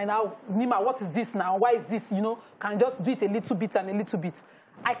 1999. Now, Nima, what is this now? Why is this? You know, can I just do it a little bit and a little bit?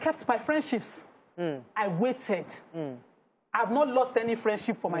 I kept my friendships. I waited. I've not lost any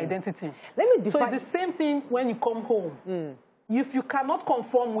friendship for my identity. Let me define. So it's the same thing when you come home. If you cannot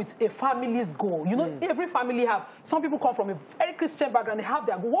conform with a family's goal, you know, every family have, some people come from a very Christian background, they have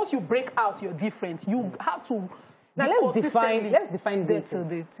their goal. Once you break out, you're different. You have to Now let's define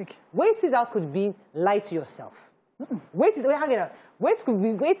waiting. Waiting out could be lie to yourself. Wait it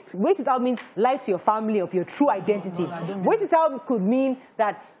out means lie to your family of your true identity. Wait it out could mean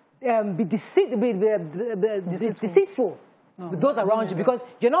that be deceitful with those around you, because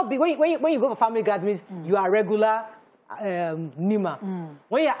you're not when you go for family gatherings, you are regular Nima.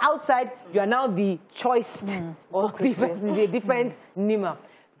 When you're outside, you are now the choiced or the different Nima.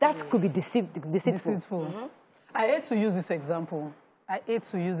 That could be deceitful. I hate to use this example. I hate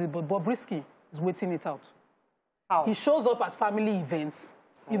to use it, but Bobrisky is waiting it out. How? He shows up at family events,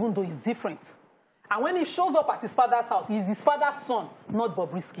 even though he's different. And when he shows up at his father's house, he's his father's son, not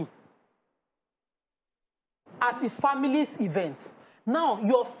Bobrisky. At his family's events. Now,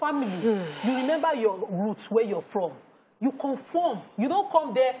 your family, you remember your roots, where you're from. You conform. You don't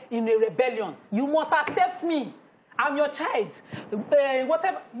come there in a rebellion. You must accept me. I'm your child.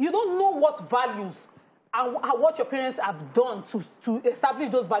 Whatever. You don't know what values and what your parents have done to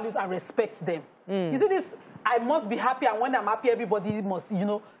establish those values and respect them. You see this, I must be happy, and when I'm happy, everybody must,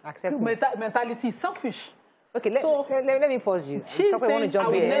 accept mentality is selfish. Okay, let me pause you. She's saying, I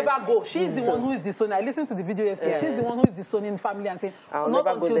will never go. She's the one who is disowning. I listened to the video yesterday. She's the one who is disowning family and saying, not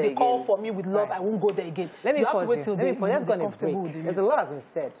until they call for me with love, I won't go there again. Let me pause you. Let's go on a break. There's a lot has been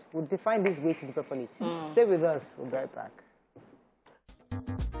said. We'll define these waitings properly. Stay with us. We'll be right back.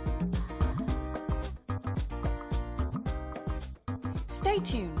 Stay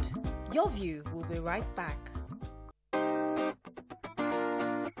tuned. Your View will be right back.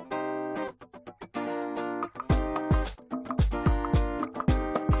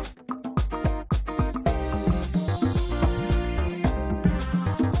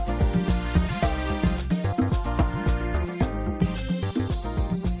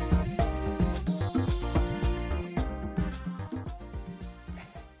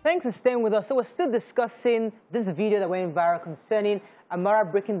 Thanks for staying with us. So we're still discussing this video that went viral concerning Amara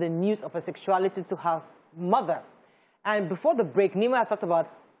breaking the news of her sexuality to her mother. And before the break, Nima had talked about,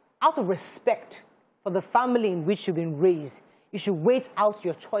 out of respect for the family in which you've been raised, you should wait out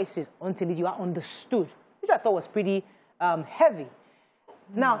your choices until you are understood, which I thought was pretty heavy.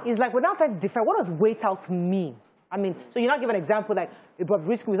 Now, it's like we're now trying to define, what does wait out mean? I mean, so you're not giving an example like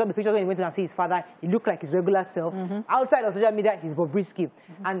Bobrisky, we saw the pictures when he went to see his father, he looked like his regular self. Outside of social media, he's Bobrisky.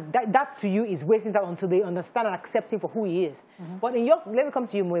 And that to you is waiting out until they understand and accept him for who he is. But let me come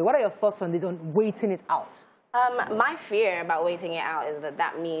to you, Moe. What are your thoughts on this, on waiting it out? My fear about waiting it out is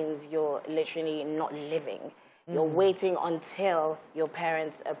that means you're literally not living. You're waiting until your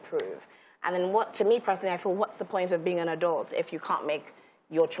parents approve. And then to me personally, I feel, what's the point of being an adult if you can't make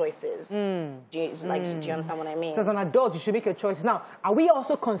your choices? Do you understand what I mean? So as an adult, you should make your choices. Now, are we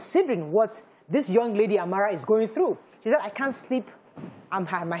also considering what this young lady, Amara, is going through? She said, I can't sleep.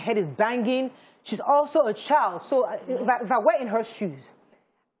 My head is banging. She's also a child. So if I were in her shoes,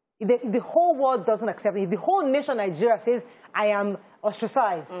 if the whole world doesn't accept me, if the whole nation of Nigeria says I am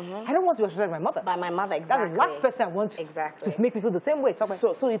ostracized, I don't want to ostracise my mother. By my mother, exactly. That's the last person I want to make me feel the same way.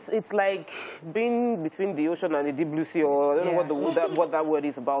 So it's like being between the ocean and the deep blue sea, or I don't know what that word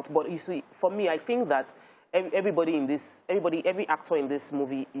is about. But you see, for me, I think that every actor in this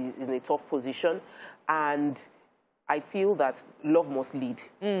movie is in a tough position, and I feel that love must lead.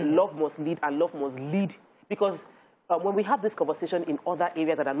 Love must lead, and love must lead, because when we have this conversation in other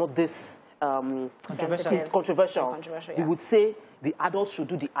areas that are not this controversial, we would say the adult should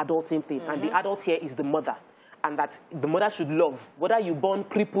do the adulting thing, and the adult here is the mother, and that the mother should love, whether you born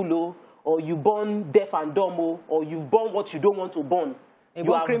cripple or you born deaf and dumb, or you born what you don't want to born.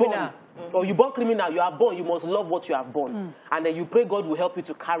 You are born, or you born criminal, you are born, you must love what you have born. And then you pray God will help you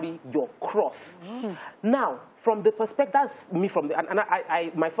to carry your cross. Now, from the perspective, that's me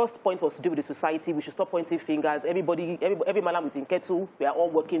my first point was to do with the society. We should stop pointing fingers. Every man within Ketu, we are all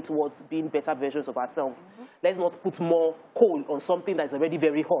working towards being better versions of ourselves. Let's not put more coal on something that's already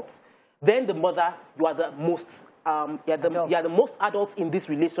very hot. Then the mother, you are the most, you are the most adult in this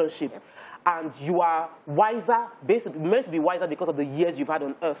relationship. And you are wiser, basically meant to be wiser because of the years you've had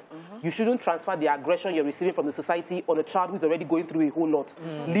on earth. You shouldn't transfer the aggression you're receiving from the society on a child who's already going through a whole lot.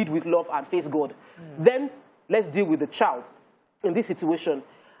 Lead with love and face God. Then let's deal with the child in this situation.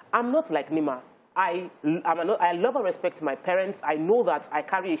 I'm not like Nima. I love and respect my parents. I know that I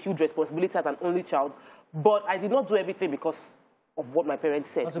carry a huge responsibility as an only child, but I did not do everything because of what my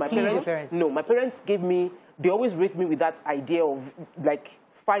parents said. My parents gave me, they always raised me with that idea of like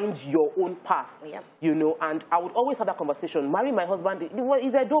find your own path, you know, and I would always have that conversation. Marry my husband,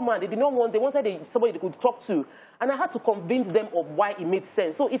 he's a dope man, they wanted somebody they could talk to, and I had to convince them of why it made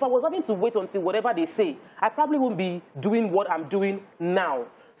sense. So if I was having to wait until whatever they say, I probably wouldn't be doing what I'm doing now.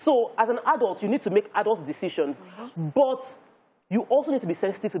 So as an adult, you need to make adult decisions, but you also need to be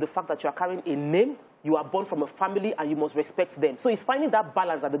sensitive to the fact that you are carrying a name, you are born from a family, and you must respect them. So it's finding that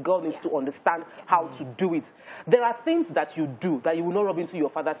balance that the girl needs to understand how to do it. There are things that you do that you will not rub into your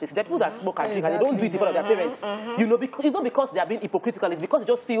father's face. There are people that smoke and drink, and they don't do it in front of their parents. You know, because, it's not because they are being hypocritical, it's because you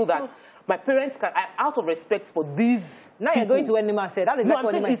just feel that my parents can, out of respect for these Now you're going to what Nima said. That's exactly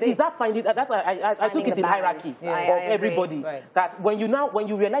what Nima said. Is that finding, I took it in hierarchy of everybody. Right. That when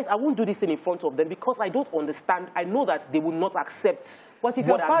you realize I won't do this thing in front of them because I don't understand, I know that they will not accept. But if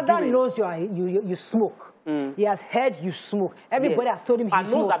your father knows you smoke, he has heard you smoke, everybody has told him he smokes.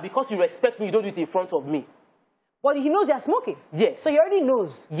 I know that because you respect me, you don't do it in front of me. But he knows you're smoking. Yes. So he already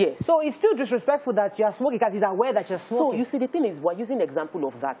knows. Yes. So it's still disrespectful that you're smoking because he's aware that you're smoking. So you see, the thing is, we're using an example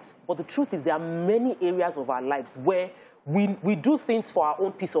of that. But the truth is there are many areas of our lives where we do things for our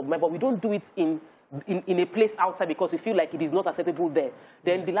own peace of mind, but we don't do it in a place outside because we feel like it is not acceptable there.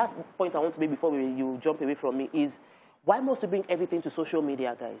 Then the last point I want to make before you jump away from me is, why must we bring everything to social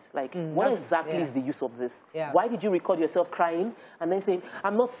media, guys? Like, what exactly is the use of this? Why did you record yourself crying and then saying,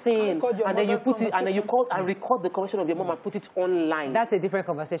 I'm not saying, and then you put it, and then you call and record the conversation of your mom and put it online? That's a different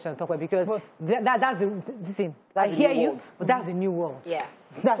conversation to talk about because that's the thing. I hear you, but that's a new world. Yes.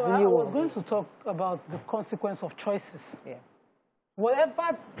 That's the new world. I was going to talk about the consequence of choices. Yeah.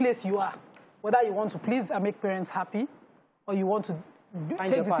 Whatever place you are, whether you want to please and make parents happy, or you want to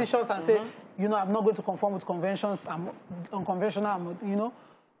take decisions and say, you know, I'm not going to conform with conventions, I'm unconventional, you know,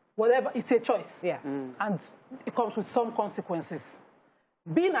 whatever, it's a choice. Yeah. And it comes with some consequences.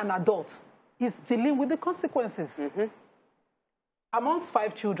 Being an adult is dealing with the consequences. Amongst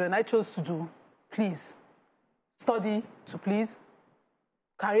 5 children, I chose to do, please, study to please,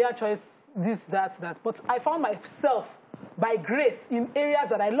 career choice, this, that. But I found myself, by grace, in areas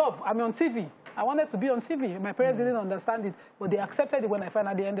that I love. I'm on TV. I wanted to be on TV. My parents didn't understand it, but they accepted it when I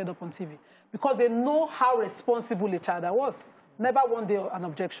finally ended up on TV. Because they know how responsible a child I was. Never one day an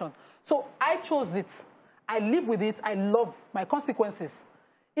objection. So I chose it. I live with it. I love my consequences.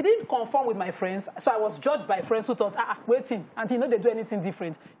 It didn't conform with my friends, so I was judged by friends who thought, waiting, until you know they do anything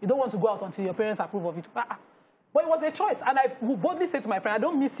different. You don't want to go out until your parents approve of it. But it was a choice, and I would boldly say to my friend, I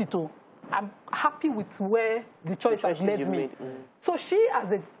don't miss it, I'm happy with where the choice has led me. So she,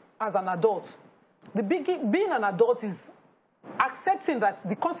 as an adult, being an adult is accepting that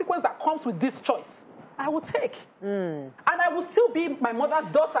the consequence that comes with this choice, I will take. And I will still be my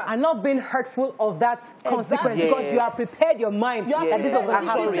mother's daughter. And not being hurtful of that consequence because you have prepared your mind that this was going to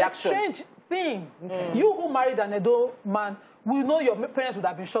happen. It's a strange thing. You who married an Edo man, we know your parents would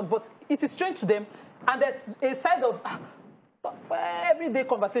have been shocked, but it is strange to them. And there's a side of everyday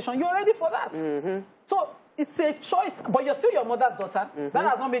conversation. You're ready for that. So it's a choice, but you're still your mother's daughter. That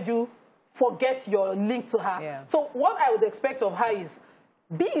has not made you forget your link to her. So what I would expect of her is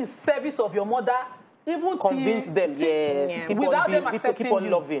be in service of your mother, even convince them, without them accepting keep on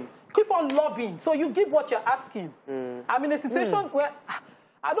loving. Keep on loving. So you give what you're asking. I'm in a situation where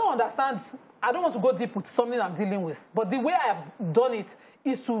I don't understand. I don't want to go deep with something I'm dealing with. But the way I have done it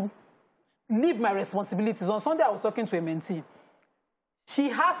is to leave my responsibilities. On Sunday, I was talking to a mentee. She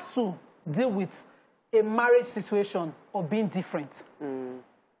has to deal with a marriage situation of being different.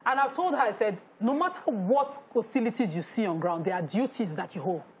 And I've told her, I said, no matter what hostilities you see on ground, there are duties that you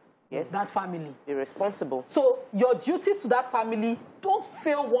hold. That family. Be responsible. So your duties to that family, don't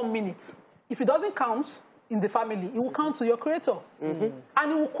fail 1 minute. If it doesn't count in the family, it will count to your creator. And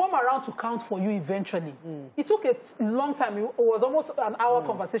it will come around to count for you eventually. It took a long time. It was almost an hour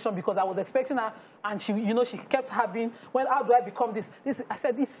conversation because I was expecting her, and she, you know, she kept having, well, how do I become this? I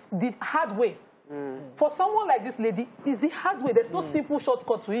said, it's the hard way. For someone like this lady, it's the hard way. There's no simple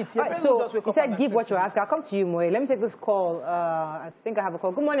shortcut to it. Right, so you said give what you're asking. I'll come to you, Moe. Let me take this call. I think I have a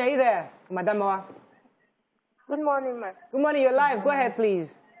call. Good morning. Are you there, Madam Moa? Good morning, ma'am. Good morning. You're live. Go ahead,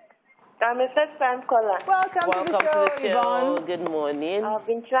 please. I'm a first-time caller. Welcome to the show, Yvonne. Good morning. I've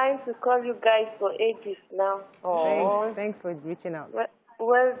been trying to call you guys for ages now. Thanks for reaching out.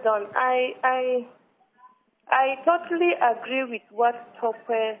 Well done. I totally agree with what Tope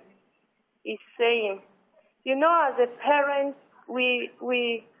is saying. You know, as a parent, we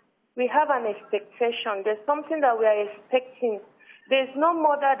have an expectation. There's something that we are expecting. There's no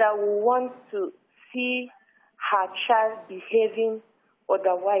mother that will want to see her child behaving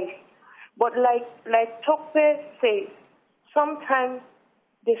otherwise. But like Tope says, sometimes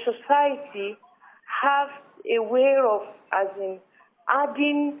the society have a way of,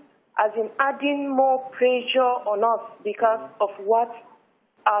 adding more pressure on us because of what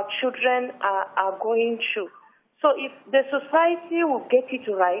our children are going through. So if the society will get it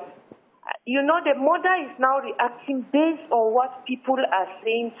right, you know, the mother is now reacting based on what people are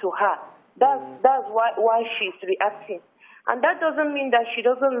saying to her. That's why she's reacting. And that doesn't mean that she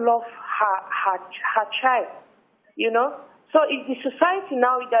doesn't love her child, you know. So it's the society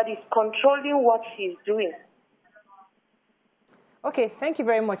now that is controlling what she's doing. Okay, thank you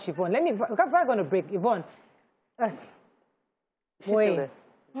very much, Yvonne. We're going to break. Yvonne, wait.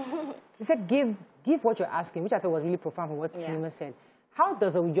 You said give what you're asking, which I thought was really profound from what Nima said. How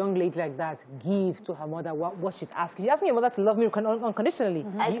does a young lady like that give to her mother what she's asking? She's asking her mother to love me unconditionally.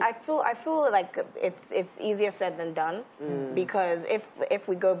 I feel like it's easier said than done, because if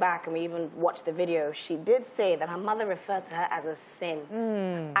we go back and we even watch the video, she did say that her mother referred to her as a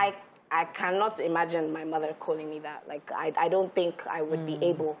sin. I cannot imagine my mother calling me that. Like, I don't think I would be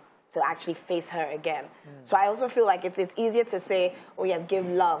able to actually face her again. So I also feel like it's easier to say, oh yes, give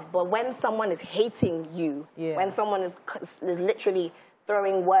love. But when someone is hating you, when someone is literally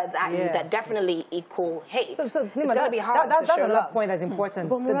throwing words at you that definitely equal hate, so it's going to be hard that's to show another love. point that's important.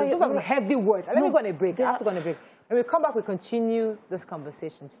 Those are heavy words. Let me go on a break. I have to go on a break. When we come back, we continue this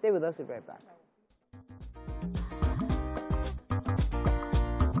conversation. Stay with us. We'll be right back.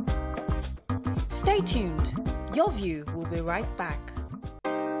 Stay tuned. Your View will be right back.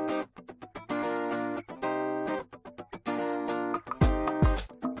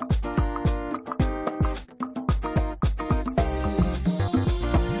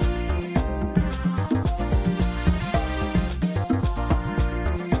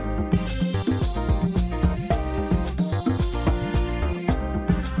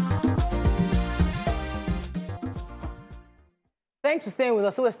 Thanks for staying with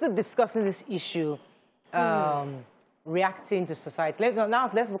us. So we're still discussing this issue, reacting to society. Now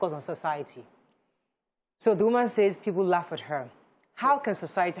let's focus on society. So the woman says people laugh at her. How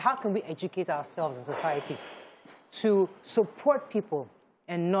can we educate ourselves in society to support people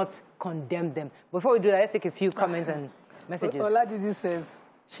and not condemn them? Before we do that, let's take a few comments and messages. Oladidi says,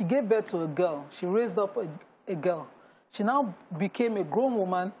 she gave birth to a girl. She raised up a girl. She now became a grown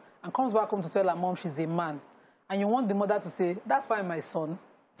woman and comes back home to tell her mom she's a man. And you want the mother to say, that's fine, my son.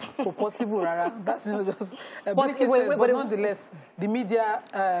 For possible, Rara. That's just but nonetheless, the media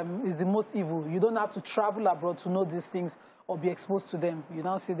is the most evil. You don't have to travel abroad to know these things or be exposed to them. You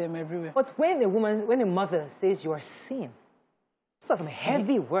don't see them everywhere. But when a mother says you're sin, those are some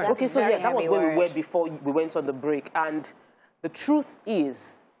heavy words. Okay, so yeah, that was where we were before we went on the break. And the truth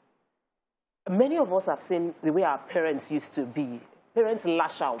is, many of us have seen the way our parents used to be. Parents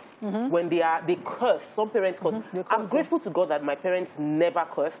lash out when they curse. Some parents curse. I'm grateful to God that my parents never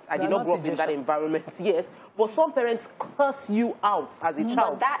cursed. I did not grow up in that environment, yes. But some parents curse you out as a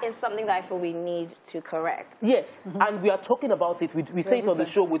child. But that is something that I feel we need to correct. Yes, and we are talking about it. We say it on the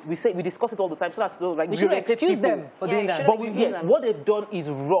show. We discuss it all the time. So that's like we should excuse them for doing that. But yes, what they've done is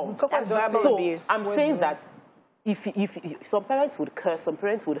wrong. That's verbal abuse. I'm saying that if some parents would curse, some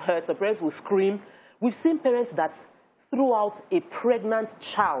parents would hurt, some parents would scream. We've seen parents that threw out a pregnant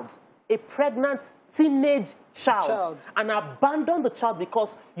child, a pregnant teenage child, and abandoned the child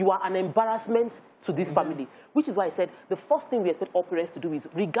because you are an embarrassment to this family. Which is why I said the first thing we expect all parents to do is,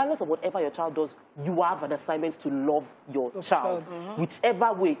 regardless of whatever your child does, you have an assignment to love your child.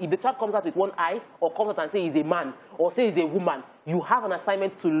 Whichever way. If the child comes out with one eye, or comes out and says he's a man, or says he's a woman, you have an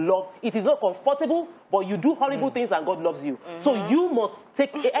assignment to love. It is not comfortable, but you do horrible things and God loves you. So you must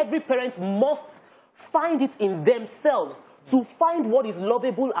every parent must find it in themselves to find what is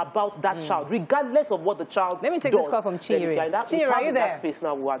lovable about that child, regardless of what the child does. Let me take this call from Chinyere. Chinyere, are you there? That space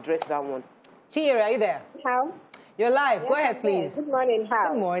now, we'll address that one. Chinyere, are you there? How? You're live. Yes, Go ahead, please. Good morning.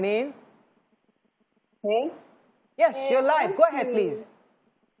 How? Good morning. Hey? Yes, you're live. Go ahead, please.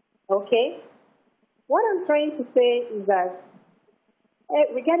 Okay. What I'm trying to say is that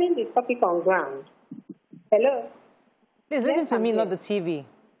regarding the topic on ground. Hello? Please listen to me, not the TV.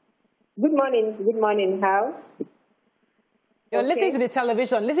 Good morning. Good morning. How? You're listening to the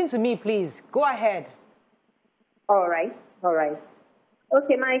television. Listen to me, please. Go ahead. All right. All right.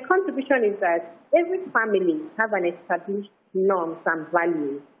 Okay, my contribution is that every family have an established norms and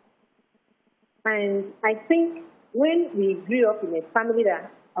values. And I think when we grew up in a family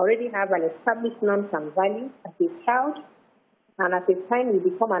that already have an established norms and values as a child, and at the time we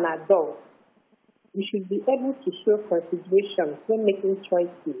become an adult, we should be able to show consideration when making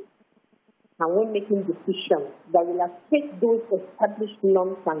choices and when making decisions that will affect those established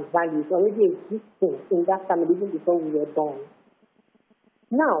norms and values already existing in that family even before we were born.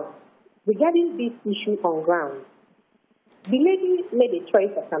 Now, regarding this issue on ground, the lady made a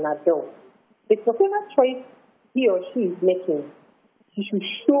choice as an adult. But whatever choice he or she is making, she should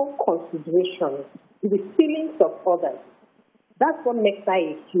show consideration to the feelings of others. That's what makes her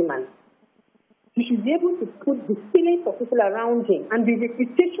a human. She should be able to put the feelings of people around him and the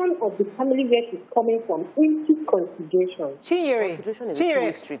reputation of the family where she's coming from into consideration. Chinyere,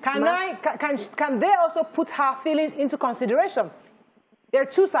 can they also put her feelings into consideration? There are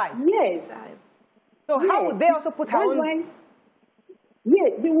two sides. Yes. So how would they also put her own?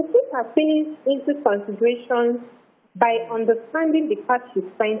 Yes, they will put her feelings into consideration by understanding the part she's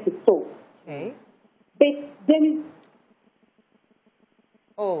trying to solve. Okay. But there is...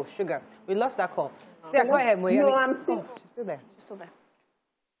 Oh, sugar. We lost that call. Yeah, go ahead, Moyi. I'm still... She's still there. She's still there.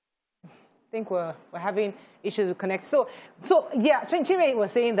 I think we're having issues with connect. So yeah, Chinyere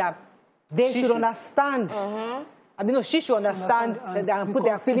was saying that they should understand. I mean, no, she should understand and put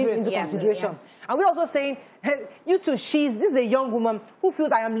their feelings into consideration. Yes. And we're also saying, hey, you too, this is a young woman who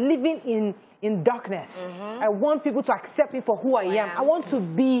feels I am living in darkness. I want people to accept me for who I am. I want to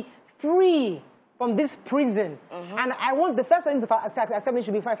be free from this prison. And I want the first person to accept me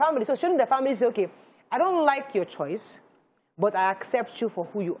should be my family. So shouldn't the family say, okay, I don't like your choice, but I accept you for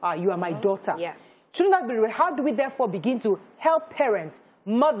who you are. You are my daughter. Yes. Shouldn't that be real? How do we therefore begin to help parents,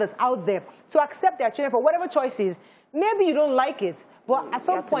 mothers out there to accept their children for whatever choices? Maybe you don't like it, but at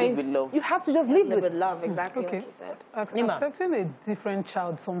some point, you have to just live with love, exactly like you said. Accepting a different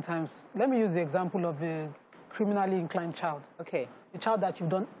child sometimes. Let me use the example of a criminally inclined child. Okay. A child that you've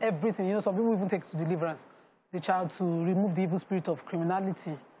done everything. You know, some people even take to deliverance. The child to remove the evil spirit of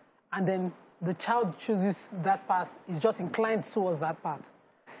criminality. And then the child chooses that path, is just inclined towards that path.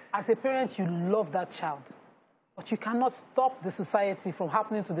 As a parent, you love that child. But you cannot stop the society from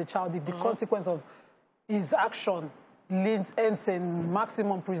happening to the child if the consequence of his action ends in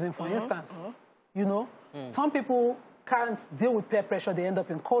maximum prison, for instance. You know? Some people can't deal with peer pressure. They end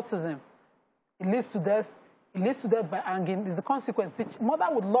up in cultism. It leads to death. It leads to death by hanging. There's a consequence. The mother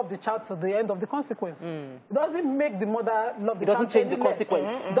would love the child to the end of the consequence. It doesn't make the mother love the child. It doesn't change the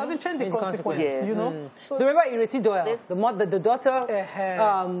consequence. It doesn't change the consequence, yes. you know? So remember Ireti Doyle, the daughter,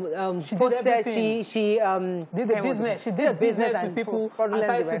 she posted, did everything. she did the business. She did business with people.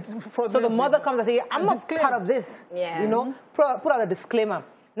 So the mother comes and says, I'm not part of this. You know, put out a disclaimer.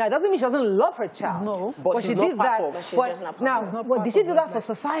 Now, it doesn't mean she doesn't love her child. No. But she did that. Now, did she do that for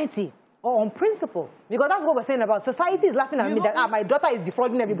society? Or on principle, because that's what we're saying about society is laughing at me that my daughter is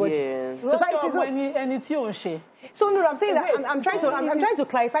defrauding everybody. Society is so no, I'm saying that I'm trying to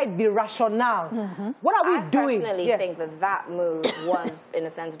clarify the rationale. What are we doing? I personally think that move was, in a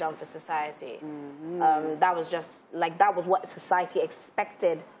sense, done for society. That was just like that was what society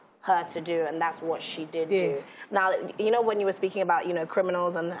expected her to do, and that's what she did do. Now, you know, when you were speaking about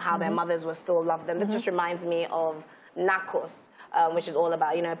criminals and how their mothers will still love them, it just reminds me of Narcos. Which is all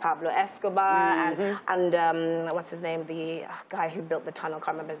about, Pablo Escobar and what's his name? The guy who built the tunnel,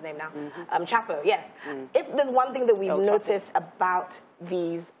 can't remember his name now. Chapo, yes. If there's one thing that we've noticed about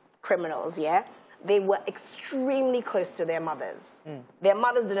these criminals, they were extremely close to their mothers. Their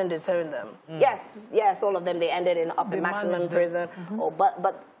mothers didn't disown them. Yes, all of them, they ended up in maximum prison.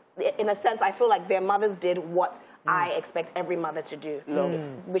 But in a sense, I feel like their mothers did what I expect every mother to do,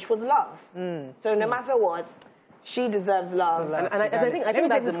 which was love. So no matter what, she deserves love. And I think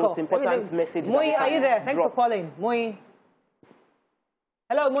that's the most important message. Moyi, are you there? Thanks for calling. Moyi.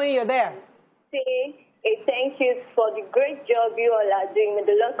 Hello, Moyi, you're there. Thank you for the great job you all are doing. May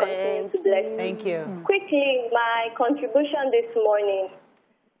the Lord continue to bless you. Thank you. Quickly, my contribution this morning.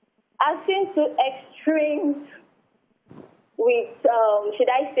 I've seen two extremes with,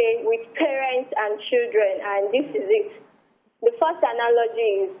 with parents and children, and this is it. The first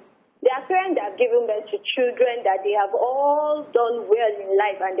analogy is, there are parents that have given birth to children that they have all done well in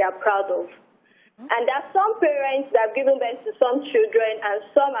life and they are proud of. And there are some parents that have given birth to some children and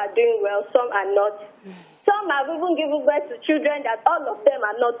some are doing well, some are not. Some have even given birth to children that all of them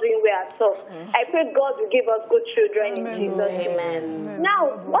are not doing well at all. I pray God will give us good children in Jesus' name.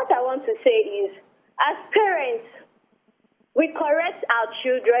 Now, what I want to say is, as parents, we correct our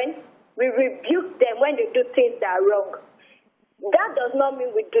children, we rebuke them when they do things that are wrong. That does not mean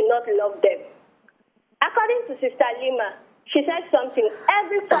we do not love them. According to Sister Lima, she said something.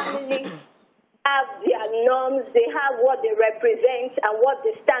 Every family have their norms, they have what they represent and what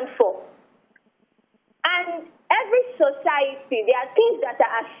they stand for. And every society, there are things that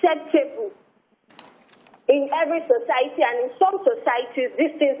are acceptable in every society, and in some societies,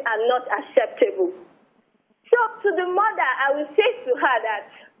 these things are not acceptable. So to the mother, I will say to her that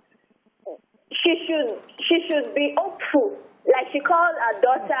she should be hopeful. Like she called her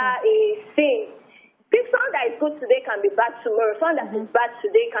daughter a sin. Someone that is good today can be bad tomorrow. Someone that is bad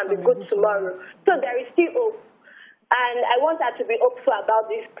today can be good tomorrow. So there is still hope. And I want her to be hopeful about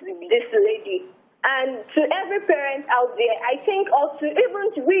this lady. And to every parent out there, I think also, even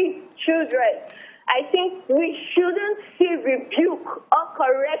we children, I think we shouldn't see rebuke or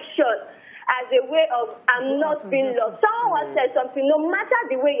correction as a way of I'm not being loved. Someone once said something, no matter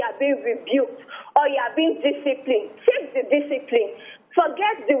the way you are being rebuked or you are being disciplined, take the discipline.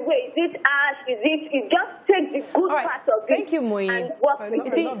 Forget the way. Is it harsh? Just take the good part of it. Thank you, Moyi. And work with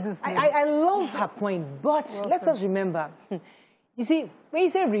it. You see, I love her point, but let us remember, you see, when you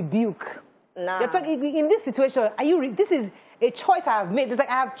say rebuke, you're talking, in this situation, this is a choice I have made. It's like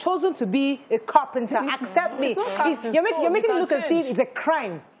I have chosen to be a carpenter. Accept me. You're making it look as if it's a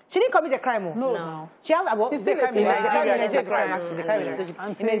crime. She didn't commit a crime. No. She has it's a crime in Nigeria. It's a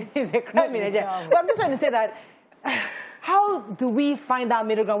crime in Nigeria. But I'm just trying to say that. How do we find that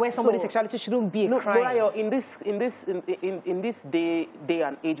middle ground where somebody's sexuality shouldn't be a crime? No, in this day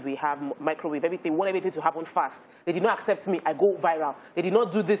and age we have microwave, everything, want everything to happen fast. They did not accept me, I go viral. They did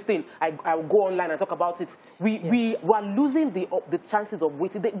not do this thing, I will go online and talk about it. We are losing the chances of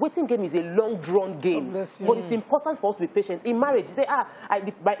waiting. The waiting game is a long drawn game, but it's important for us to be patient. In marriage, you say,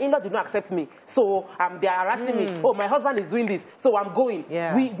 my in-law did not accept me, so they are harassing me. Oh, my husband is doing this, so I'm going.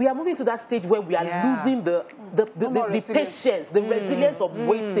 We are moving to that stage where we are losing the patience, the resilience of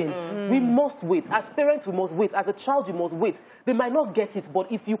waiting. We must wait. As parents, we must wait. As a child, you must wait. They might not get it, but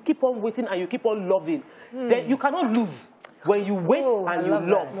if you keep on waiting and you keep on loving, then you cannot lose. When you wait and you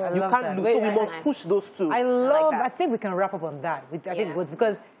love, you can't lose. So we must push those two. I think we can wrap up on that.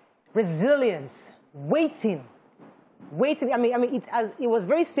 Because resilience, waiting. I mean, it was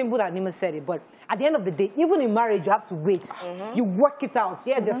very simple that Nima said it, but at the end of the day, even in marriage, you have to wait. You work it out.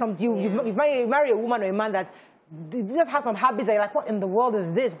 There's some you marry a woman or a man that just have some habits that you're like, what in the world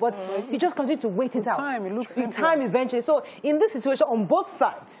is this? But you just continue to wait it out. It looks time eventually. So in this situation, on both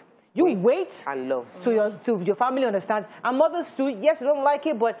sides, you wait and love to your family understands. And mothers too, yes, you don't like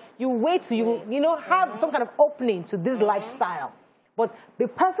it, but you wait to have some kind of opening to this lifestyle. But the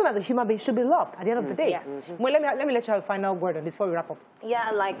person as a human being should be loved at the end of the day. Well, let me let you have a final word on this before we wrap up.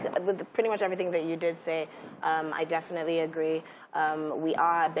 Yeah, like with pretty much everything that you did say, I definitely agree. We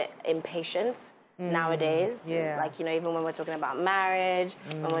are a bit impatient nowadays. Like, even when we're talking about marriage,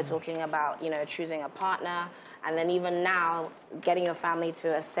 when we're talking about, choosing a partner, and then even now getting your family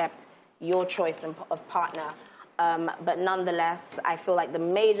to accept your choice of partner. But nonetheless, I feel like the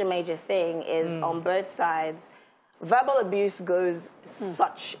major thing is on both sides, verbal abuse goes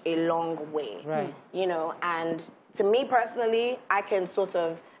such a long way, and to me personally, I can sort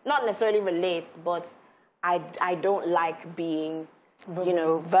of, not necessarily relate, but I don't like being,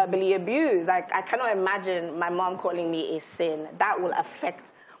 verbally abused. I cannot imagine my mom calling me a sin. That will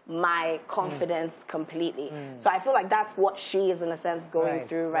affect my confidence completely. So I feel like that's what she is, in a sense, going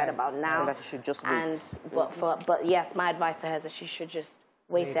through right about now. And that she should just wait. But yes, my advice to her is that she should just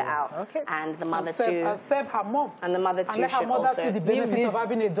wait it out. And the mother too. Accept her mom. And the mother too. And let her mother see the benefits of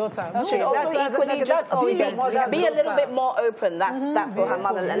having a daughter. Should also equally just be a little bit more open. That's for her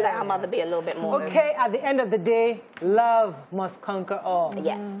mother. And let her mother be a little bit more open. At the end of the day, love must conquer all.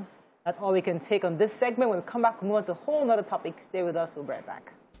 Yes. That's all we can take on this segment. When we come back, we'll move on to a whole other topic. Stay with us. We'll be right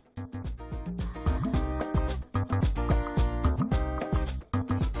back.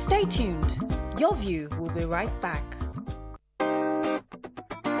 Stay tuned. Your View will be right back.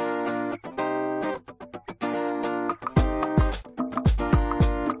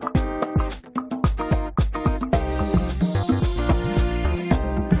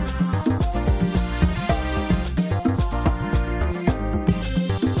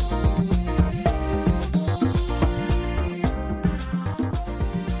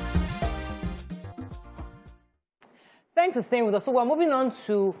 Thanks for staying with us. So we're moving on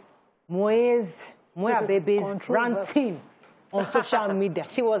to Moya Baby's ranting on social media.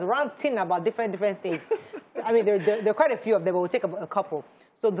 She was ranting about different things. I mean, there are quite a few of them, but we'll take a couple.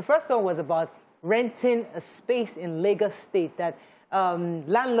 So the first one was about renting a space in Lagos State that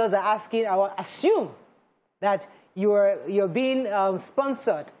landlords are asking, I will assume that you're being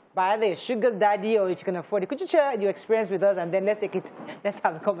sponsored by either a sugar daddy or if you can afford it. Could you share your experience with us, and then let's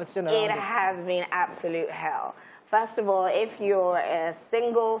have the conversation around it. It has been absolute hell. First of all, if you're a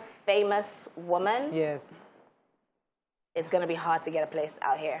single, famous woman, it's going to be hard to get a place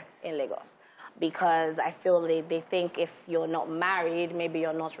out here in Lagos, because I feel they think if you're not married, maybe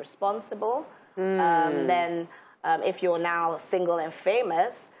you're not responsible. Then if you're now single and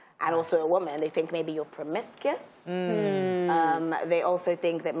famous and also a woman, they think maybe you're promiscuous. They also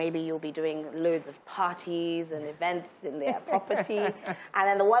think that maybe you'll be doing loads of parties and events in their property. And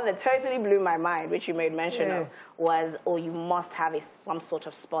then the one that totally blew my mind, which you made mention of, was, oh, you must have some sort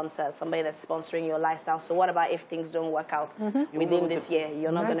of sponsor, somebody that's sponsoring your lifestyle. So what about if things don't work out within this year?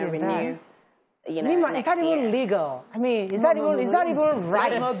 You're not going to renew. You know, is that even legal? I mean, is that even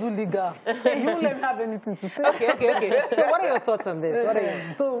right? It's not do legal. You won't let me have anything to say. Okay. So what are your thoughts on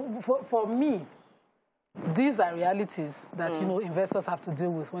this? So for me, these are realities that, you know, investors have to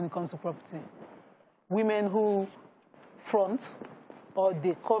deal with when it comes to property. Women who front, or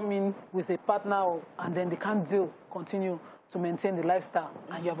they come in with a partner and then they can't continue to maintain the lifestyle,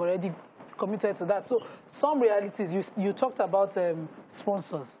 and you have already committed to that. So some realities, you talked about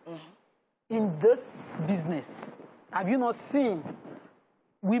sponsors. In this business, have you not seen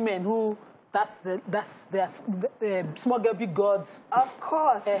women who that's their small girl, big gods? Of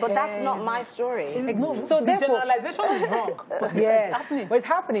course, but that's not my story. No, so the generalization is wrong. But it's happening. But it's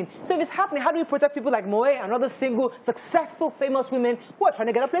happening. So if it's happening, how do we protect people like Moe and other single, successful, famous women who are trying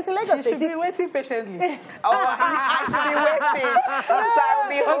to get a place in Lagos? She should be waiting patiently. I should be waiting. So I will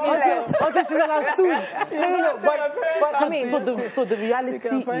be homeless. Until she's understood. But I mean, so the reality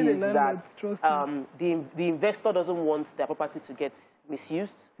is that the investor doesn't want their property to get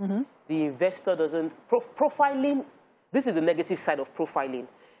misused. The investor doesn't profiling. This is the negative side of profiling,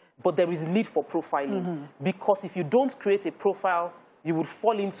 but there is need for profiling because if you don't create a profile, you would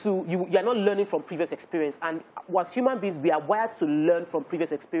fall into you are not learning from previous experience. And as human beings, we are wired to learn from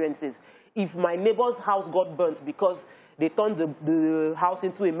previous experiences. If my neighbor's house got burnt because they turned the house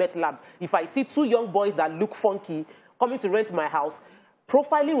into a meth lab, if I see two young boys that look funky coming to rent my house,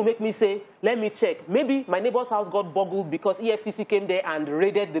 profiling will make me say, let me check. Maybe my neighbor's house got burgled because EFCC came there and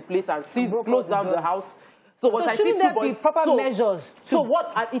raided the place and closed down the house. So shouldn't there be proper measures? So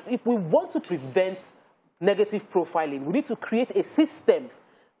what, if we want to prevent negative profiling, we need to create a system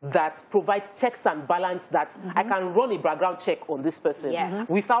that provides checks and balance that I can run a background check on this person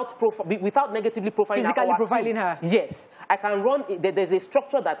without negatively profiling her. Physically profiling her. Yes. I can run, there's a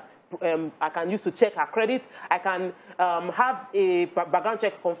structure that I can use to check her credit. I can have a background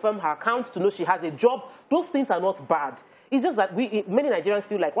check confirm her account to know she has a job. Those things are not bad. It's just that many Nigerians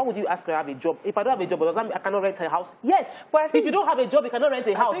feel like, why would you ask her to have a job? If I don't have a job, does that mean I cannot rent a house? Yes. But if you don't have a job, you cannot rent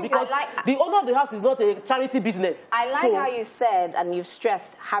a house because the owner of the house is not a charity business. I like how you said and you've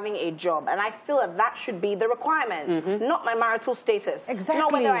stressed having a job, and I feel that should be the requirement, not my marital status. Exactly.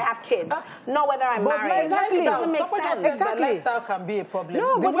 Not whether I have kids, not whether I'm married. Exactly. It doesn't make sense. Exactly. Lifestyle can be a problem.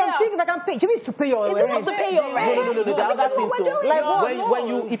 No, but I'm saying if I can pay, you need to pay your rent. To pay your rent. No. The other thing,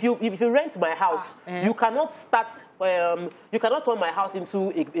 so if you rent my house, you cannot start. You cannot turn my house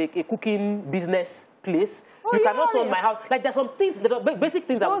into a cooking business place. You cannot turn my house. Like there's some things, there are basic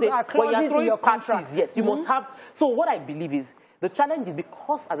things that I would say when you're throwing parties. Yes, you must have. So what I believe is the challenge is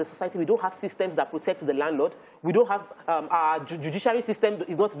because as a society we don't have systems that protect the landlord. We don't have our judiciary system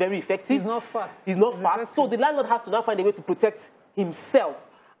is not very effective. It's not fast. It's not fast. So the landlord has to now find a way to protect himself,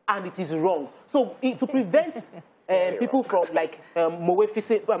 and it is wrong. So to prevent people from like Moe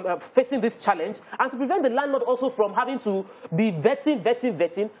facing this challenge, and to prevent the landlord also from having to be vetting,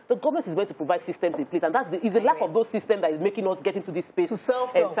 the government is going to provide systems in place, and is the lack of those systems that is making us get into this space to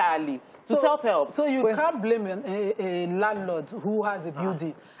self-help. Entirely. To self-help. So you can't blame a landlord who has a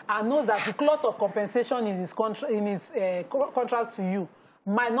building and knows that the clause of compensation in his contract to you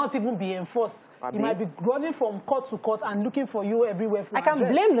might not even be enforced. He might be running from court to court and looking for you everywhere. I can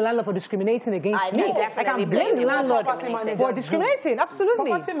blame the landlord for discriminating against me. I can blame the landlord for discriminating. Absolutely.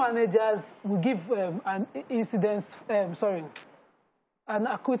 Property managers will give an incidence, an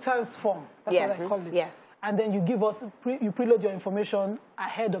acquittance form. That's what I call it. Yes. And then you give us, you preload your information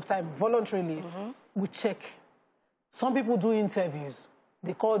ahead of time voluntarily. We check. Some people do interviews.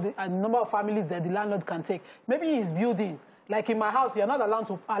 They call a number of families that the landlord can take. Maybe he's building. Like in my house, you're not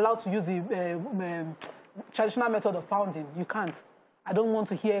allowed to use the traditional method of pounding. You can't. I don't want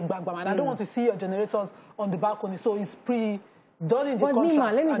to hear bang bang, and I don't want to see your generators on the balcony. So it's done in the contract.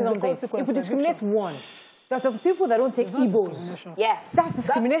 Nima, let me say something. If we discriminate one, there's people that don't take Igbos. Yes. That's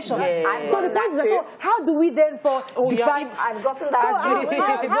discrimination. That's so the point is, so how do we then define? I've gotten that.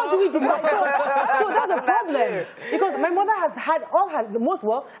 How do we define? So that's a problem. Because my mother has had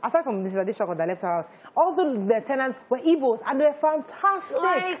aside from this shock that left her house, all the tenants were Igbos and they're fantastic.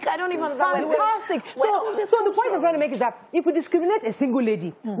 Like, I don't even understand. Fantastic. So the point I'm trying to make is that if we discriminate a single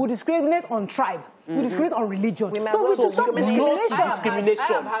lady, we discriminate on tribe, we discriminate on religion. So we should stop discrimination. I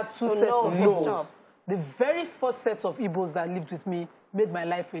have had two sets of laws. The very first set of Igbos that lived with me made my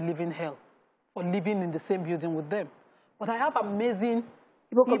life a living hell for living in the same building with them. But I have amazing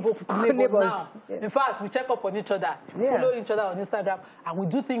neighbors now. Yeah. In fact, we check up on each other, follow each other on Instagram, and we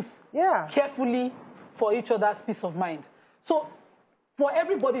do things carefully for each other's peace of mind. So, for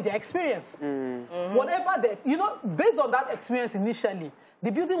everybody, their experience, whatever they, you know, based on that experience initially,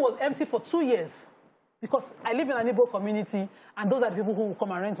 the building was empty for 2 years. Because I live in an Igbo community, and those are the people who will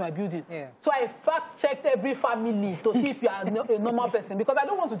come and rent my building. Yeah. So I fact-checked every family to see if you are a normal person, because I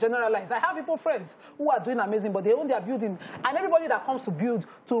don't want to generalize. I have people, friends, who are doing amazing, but they own their building. And everybody that comes to build,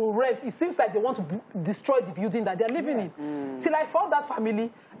 to rent, it seems like they want to destroy the building that they're living in. Till I found that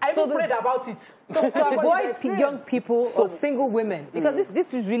family, I even prayed about it. So to avoid young people or single women, because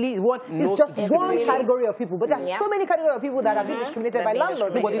this is really it's just one category of people, but there are so many categories of people that are being discriminated by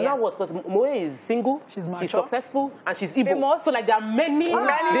landlords. But the landlords, because Moe is single, she's successful, and she's Igbo. So like there are many. You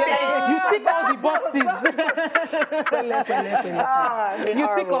tick all the boxes. You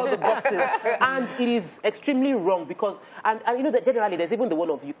tick all the boxes, and it is extremely wrong because and you know that generally there's even the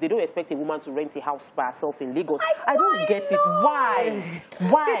one of you. They don't expect a woman to rent a house by herself in Lagos. I don't get it. Why?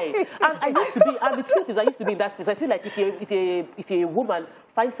 And I used to be. And the truth is, I used to be in that space. I feel like if you're a woman,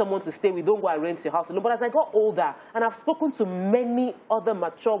 find someone to stay with. Don't go and rent your house alone. But as I got older, and I've spoken to many other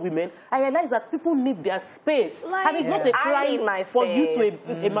mature women, I realized that people need their space. Like, and it's not a crime for you to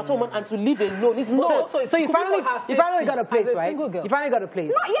a mature woman and to live alone. It's not. So you finally got a place, right? You finally got a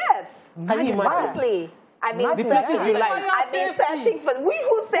place. Not yet. Can you imagine? Honestly. I've been searching for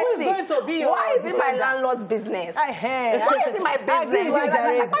who's going to be why is it my landlord's business? Why is it my business? Why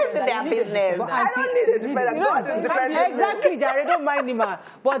is it their business? I don't need a dependent. God is dependent. Exactly, Jared. Don't mind him.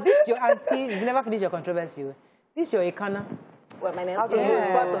 But this your auntie. You never finish your controversy. This your Ikana. What my name? It's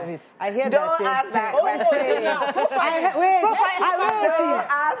part of it. I hear don't that. Ask that question.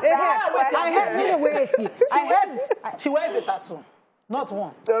 I heard she wears a tattoo. Not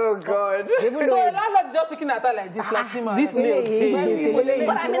one. Oh, God. So a landlord is just looking at her like this, like him. But I'm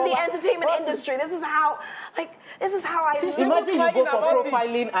in the entertainment industry. This is how I imagine you go for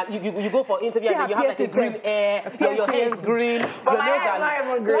profiling and you go for interview and you have like a green hair, your hair is green, but my hair is not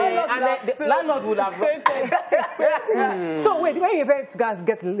even green. And then the landlord will have... So wait, when you guys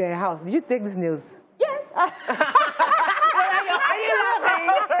get to the house, did you take these nails? Yes. Are you laughing?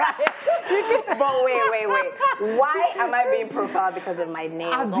 But wait. Why am I being profiled because of my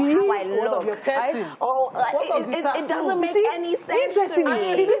nails or how I look? It doesn't make any sense to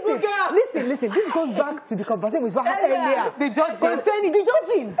me. Listen. This goes back to the conversation we had earlier. The judging. Concerning the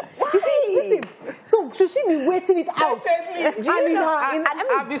judging. Listen. So should she be waiting it out?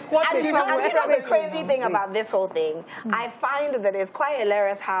 I'll be squatting. You know the crazy thing about this whole thing? I find that it's quite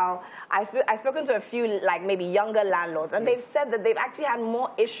hilarious how I've spoken to a few, like maybe younger landlords, and they've said that they've actually had more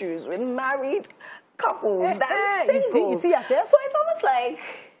issues with married couples than singles. You see yourself? So it's almost like...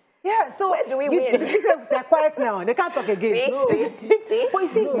 Yeah, so where do we win? They're quiet now. They can't talk again. See? But you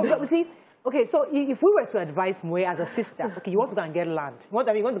see, okay, so if we were to advise Moe as a sister, okay, you want to go and get land. You want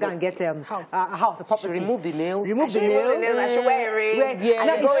to go and get a house, a property. Remove the nails. Remove the nails. I should wear a ring.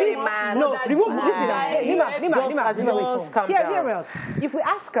 No, remove Nima. Hear me out. If we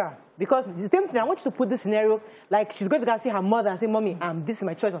ask her, because the same thing, I want you to put this scenario, like she's going to go and see her mother and say, Mommy, this is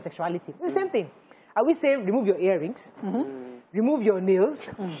my choice on sexuality. It's the same thing. Are we saying remove your earrings, remove your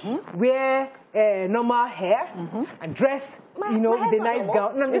nails, wear normal hair, and dress, with a nice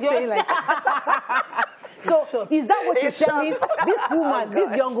gown? No, I'm just saying like... So is that what you're telling this woman,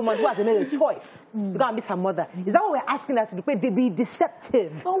 this young woman who has made a choice to go and meet her mother? Is that what we're asking her to do? They be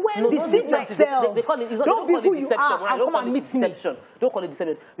deceptive. Deceive yourself. Don't be who you are and come and meet me. Don't call it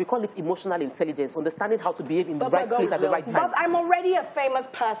deception. We call it emotional intelligence, understanding how to behave in the right place at the right time. But I'm already a famous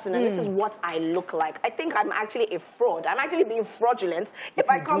person, and this is what I look like. I think I'm actually a fraud. I'm actually being fraudulent if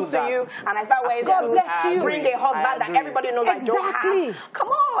I come to you and I start wearing suits, bring a husband that everybody knows I don't have. Come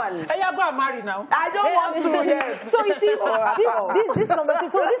on. Hey, you're going to marry now. I don't want to yet. So you see, this conversation,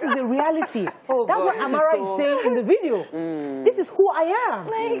 so this is the reality. That's what Amara is saying in the video. This is who I am.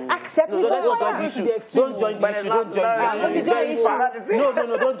 Accept me for who I am. Don't join the issue. Don't join the issue. No,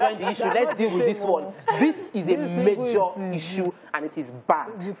 don't join the issue. Let's deal with this one. This is a major issue, and it is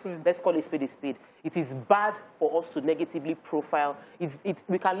bad. Let's call it spade a spade. It is bad for us to negatively profile.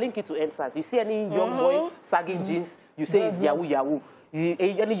 We can link it to answers. You see any young boy sagging jeans, you say it's Yahoo Yahoo.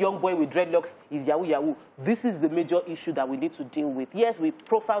 Any young boy with dreadlocks is Yahoo Yahoo. This is the major issue that we need to deal with. Yes, we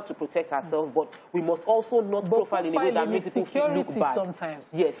profile to protect ourselves, but we must also not profile in a way that makes people look bad.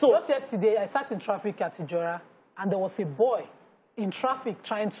 Sometimes. Yes. So just yesterday, I sat in traffic at Ijora, and there was a boy in traffic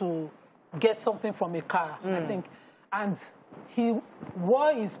trying to get something from a car, I think, and he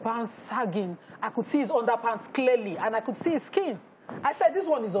wore his pants sagging. I could see his underpants clearly, and I could see his skin. I said, this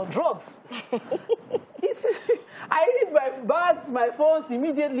one is on drugs. I hid my bags, my phones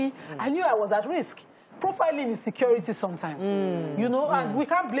immediately. I knew I was at risk. Profiling is security sometimes, you know, and we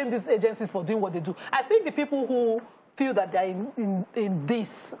can't blame these agencies for doing what they do. I think the people who feel that they're in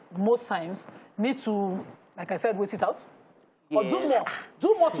this most times need to, like I said, wait it out. Or do more.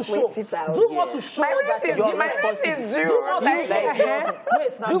 Do more to show. Do more to show that you're responsible.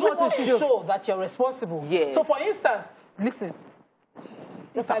 Do more to show that you're responsible. Yes. So, for instance, listen.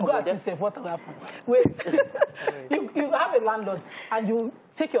 If I go at yourself, what will happen? Wait. you have a landlord and you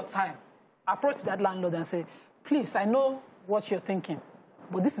take your time. Approach that landlord and say, please, I know what you're thinking,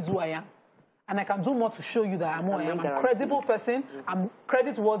 but this is who I am. And I can do more to show you that I'm who I am. I'm a credible person. I'm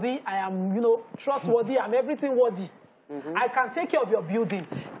credit-worthy. I am, you know, trustworthy. I'm everything worthy. I can take care of your building.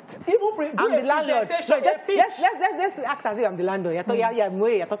 Even I'm the landlord. Let's act as if I'm the landlord.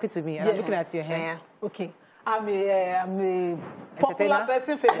 You're talking to me, and I'm looking at your hair. Okay. I'm a popular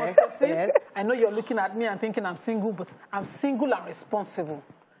person, famous person. Yes. I know you're looking at me and thinking I'm single, but I'm single and responsible.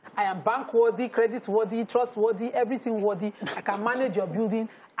 I am bank-worthy, credit-worthy, trustworthy, everything worthy. I can manage your building,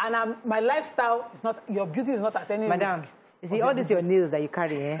 and my lifestyle is not, your building is not at any risk. You see, all these your nails that you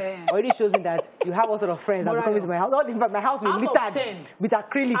carry already shows me that you have all sort of friends that will come into my house. My house will be littered with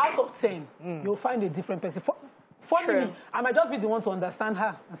acrylic. Out of 10, you'll find a different person. Funny, I might just be the one to understand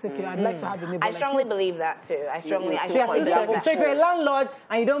her and say, okay, I'd like to have a neighbor. I strongly believe that too. I strongly So if you're a landlord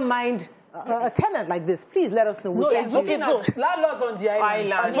and you don't mind a tenant like this, please let us know. No, it's looking at landlords on the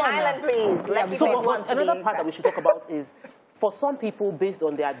island. On the island, please. So another part that we should talk about is, for some people, based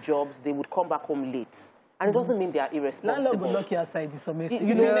on their jobs, they would come back home late. And it doesn't mean they are irresponsible. Landlord will lock you outside this semester.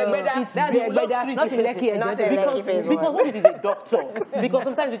 You know, that's not in Lekki. Because what if he's a doctor? Because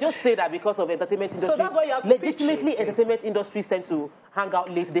sometimes they just say that because of entertainment industry. So that's why you have to legitimately, entertainment industry tend to hang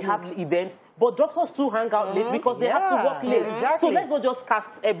out late. They have events, but doctors too hang out late because they have to work late. Exactly. So let's not just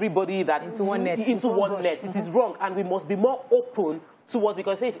cast everybody that into one net. It is wrong, and we must be more open to what,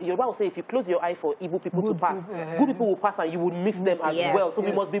 because Yoruba will say, if you close your eye for evil people to pass, good people will pass and you will miss them as well. So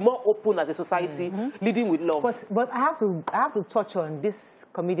we must be more open as a society, leading with love. But I have to touch on this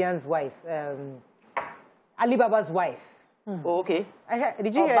comedian's wife, Alibaba's wife. Oh, okay.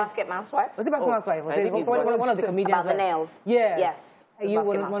 Did you hear? Basket Mouse wife? Was it Basket Mouse wife? Was it one of the comedians? About the nails. Yes. Yes. You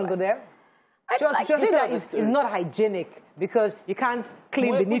want to go there? She was saying that it's not hygienic because you can't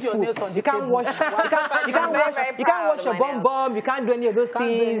clean the needful. You can't wash. You can't wash your bum. You can't do any of those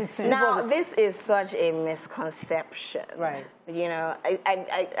things. Now this is such a misconception. Right. You know,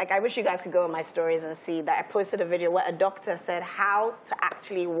 I wish you guys could go on my stories and see that I posted a video where a doctor said how to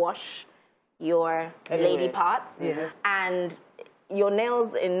actually wash your lady parts, and your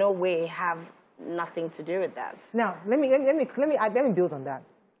nails in no way have nothing to do with that. Now let me build on that.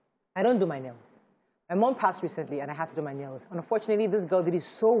 I don't do my nails. My mom passed recently, and I had to do my nails. Unfortunately, this girl did it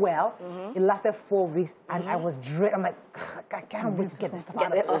so well. It lasted 4 weeks, and I was dreading. I'm like, I can't wait to get this stuff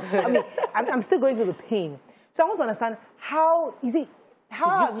out of it. I mean, I'm still going through the pain. So I want to understand how is it?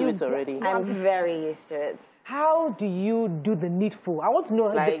 How used to it already. I'm very used to it. How do you do the needful? I want to know.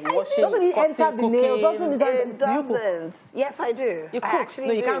 Like washing, doesn't it enter the nails? It doesn't. Yes, I do. You cook?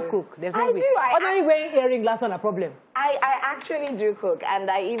 No, you can't cook. There's no I way. do. Ordinary wearing earring, that's not a problem. I actually do cook, and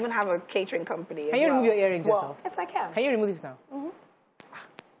I even have a catering company. Can you remove your earrings yourself? Yes, I can. Can you remove this now?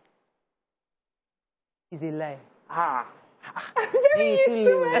 It's a lie. I'm very used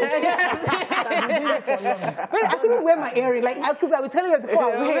to it. I couldn't wear my earring. Like I was telling her to go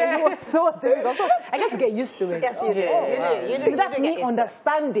away. It was so difficult. So I get to get used to it. Yes, you do. You do. That's me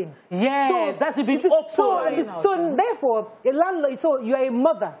understanding. Yes, so, that's a bit open. So therefore, a landlord. So you are a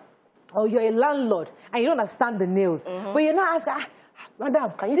mother, or you're a landlord, and you don't understand the nails, but you're not asking.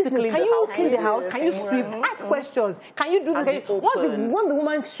 Madam, can you clean the house? Can you sweep? Ask questions. Can you do this? Once the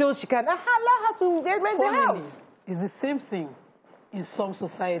woman shows she can, allow her to get the house. It's the same thing in some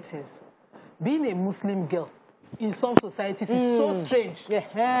societies. Being a Muslim girl in some societies is so strange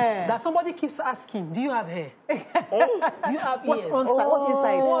that somebody keeps asking, do you have hair? Do you have ears? What's inside?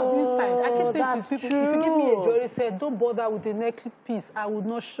 What's inside? I keep saying to people, if you give me a jewelry set, don't bother with the neck piece. I would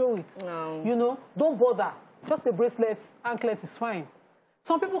not show it. No. You know, don't bother. Just a bracelet, anklet is fine.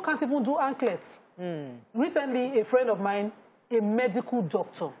 Some people can't even do anklets. Recently, a friend of mine, a medical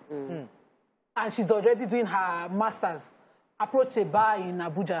doctor, and she's already doing her master's, approached a bar in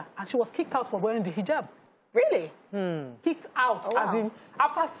Abuja, and she was kicked out for wearing the hijab. Really? Kicked out, as in,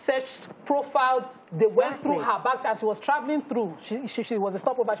 after searched, profiled, they went through her bags, and she was traveling through. She was a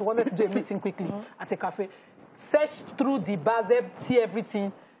stopover, she wanted to do a meeting quickly at a cafe. Searched through the bags, see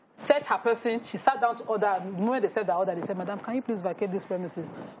everything, searched her person. She sat down to order. The moment they said the order, they said, "Madam, can you please vacate this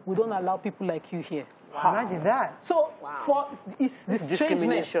premises? We don't allow people like you here." Wow. Imagine that. So it's this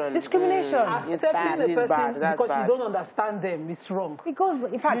discrimination. Discrimination. Accepting the person because you don't understand them is wrong. Because,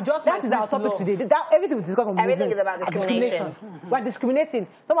 in fact, You just that is our topic today. Everything we discuss on Everything movement is about discrimination. We're discriminating.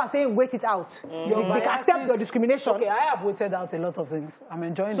 Someone saying, wait it out. You can accept your discrimination. Okay, I have waited out a lot of things. I'm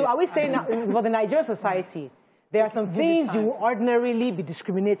enjoying it. So are we saying now, for the Nigerian society, there are some things you will ordinarily be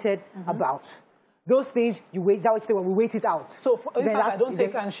discriminated about? Those things, you wait, is that what you say, well, we wait it out. So, for instance, I don't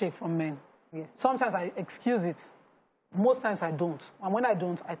take handshake from men. Yes. Sometimes I excuse it. Most times I don't. And when I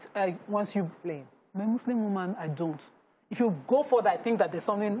don't, once you explain. I'm a Muslim woman, I don't. If you go for that, I think that there's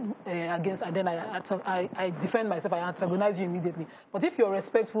something against, and then I defend myself, I antagonize you immediately. But if you're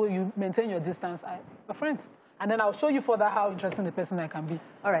respectful, you maintain your distance, we're friends. And then I'll show you further how interesting the person I can be.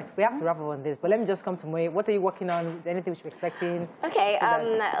 All right, we have to wrap up on this, but let me just come to Moe. What are you working on? Is there anything we should be expecting? Okay,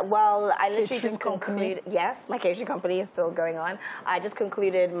 well, I literally just concluded. Yes, my catering company is still going on. I just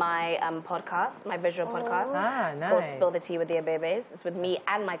concluded my podcast, my visual podcast. It's called Spill the Tea with the Abebes. It's with me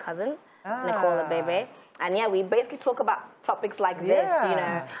and my cousin, Nicole Abebe. And yeah, we basically talk about topics like this, you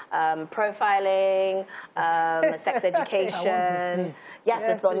know, profiling, sex education. Yes,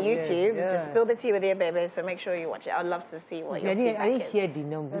 it's on YouTube. It's just Spill the Tea with the Abebe, so make sure you watch it. I'd love to see what your feedback I didn't hear the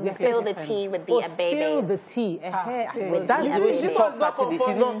number. Spill the tea with the Abebe. Spill the tea. That's the way she talks, actually.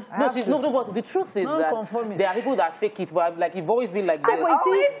 But the truth is that there are people that fake it, but like, you've always been like this.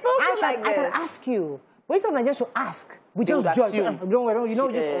 I can ask you. When some Nigerians should ask, we just judge. You ask.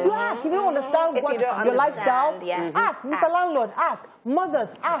 If you don't understand your lifestyle, ask. Mr. Landlord, ask.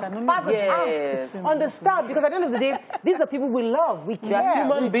 Mothers, ask. Fathers, ask. Understand. Because at the end of the day, these are people we love. We care.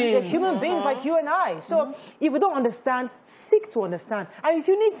 Human beings. They're human beings like you and I. So if you don't understand, seek to understand. And if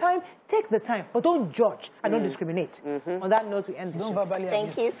you need time, take the time. But don't judge and don't discriminate. On that note, we end the show.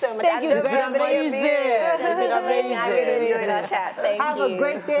 Thank you so much. Thank you very much. Have a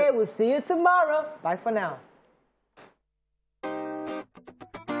great day. We'll see you tomorrow. Bye for now.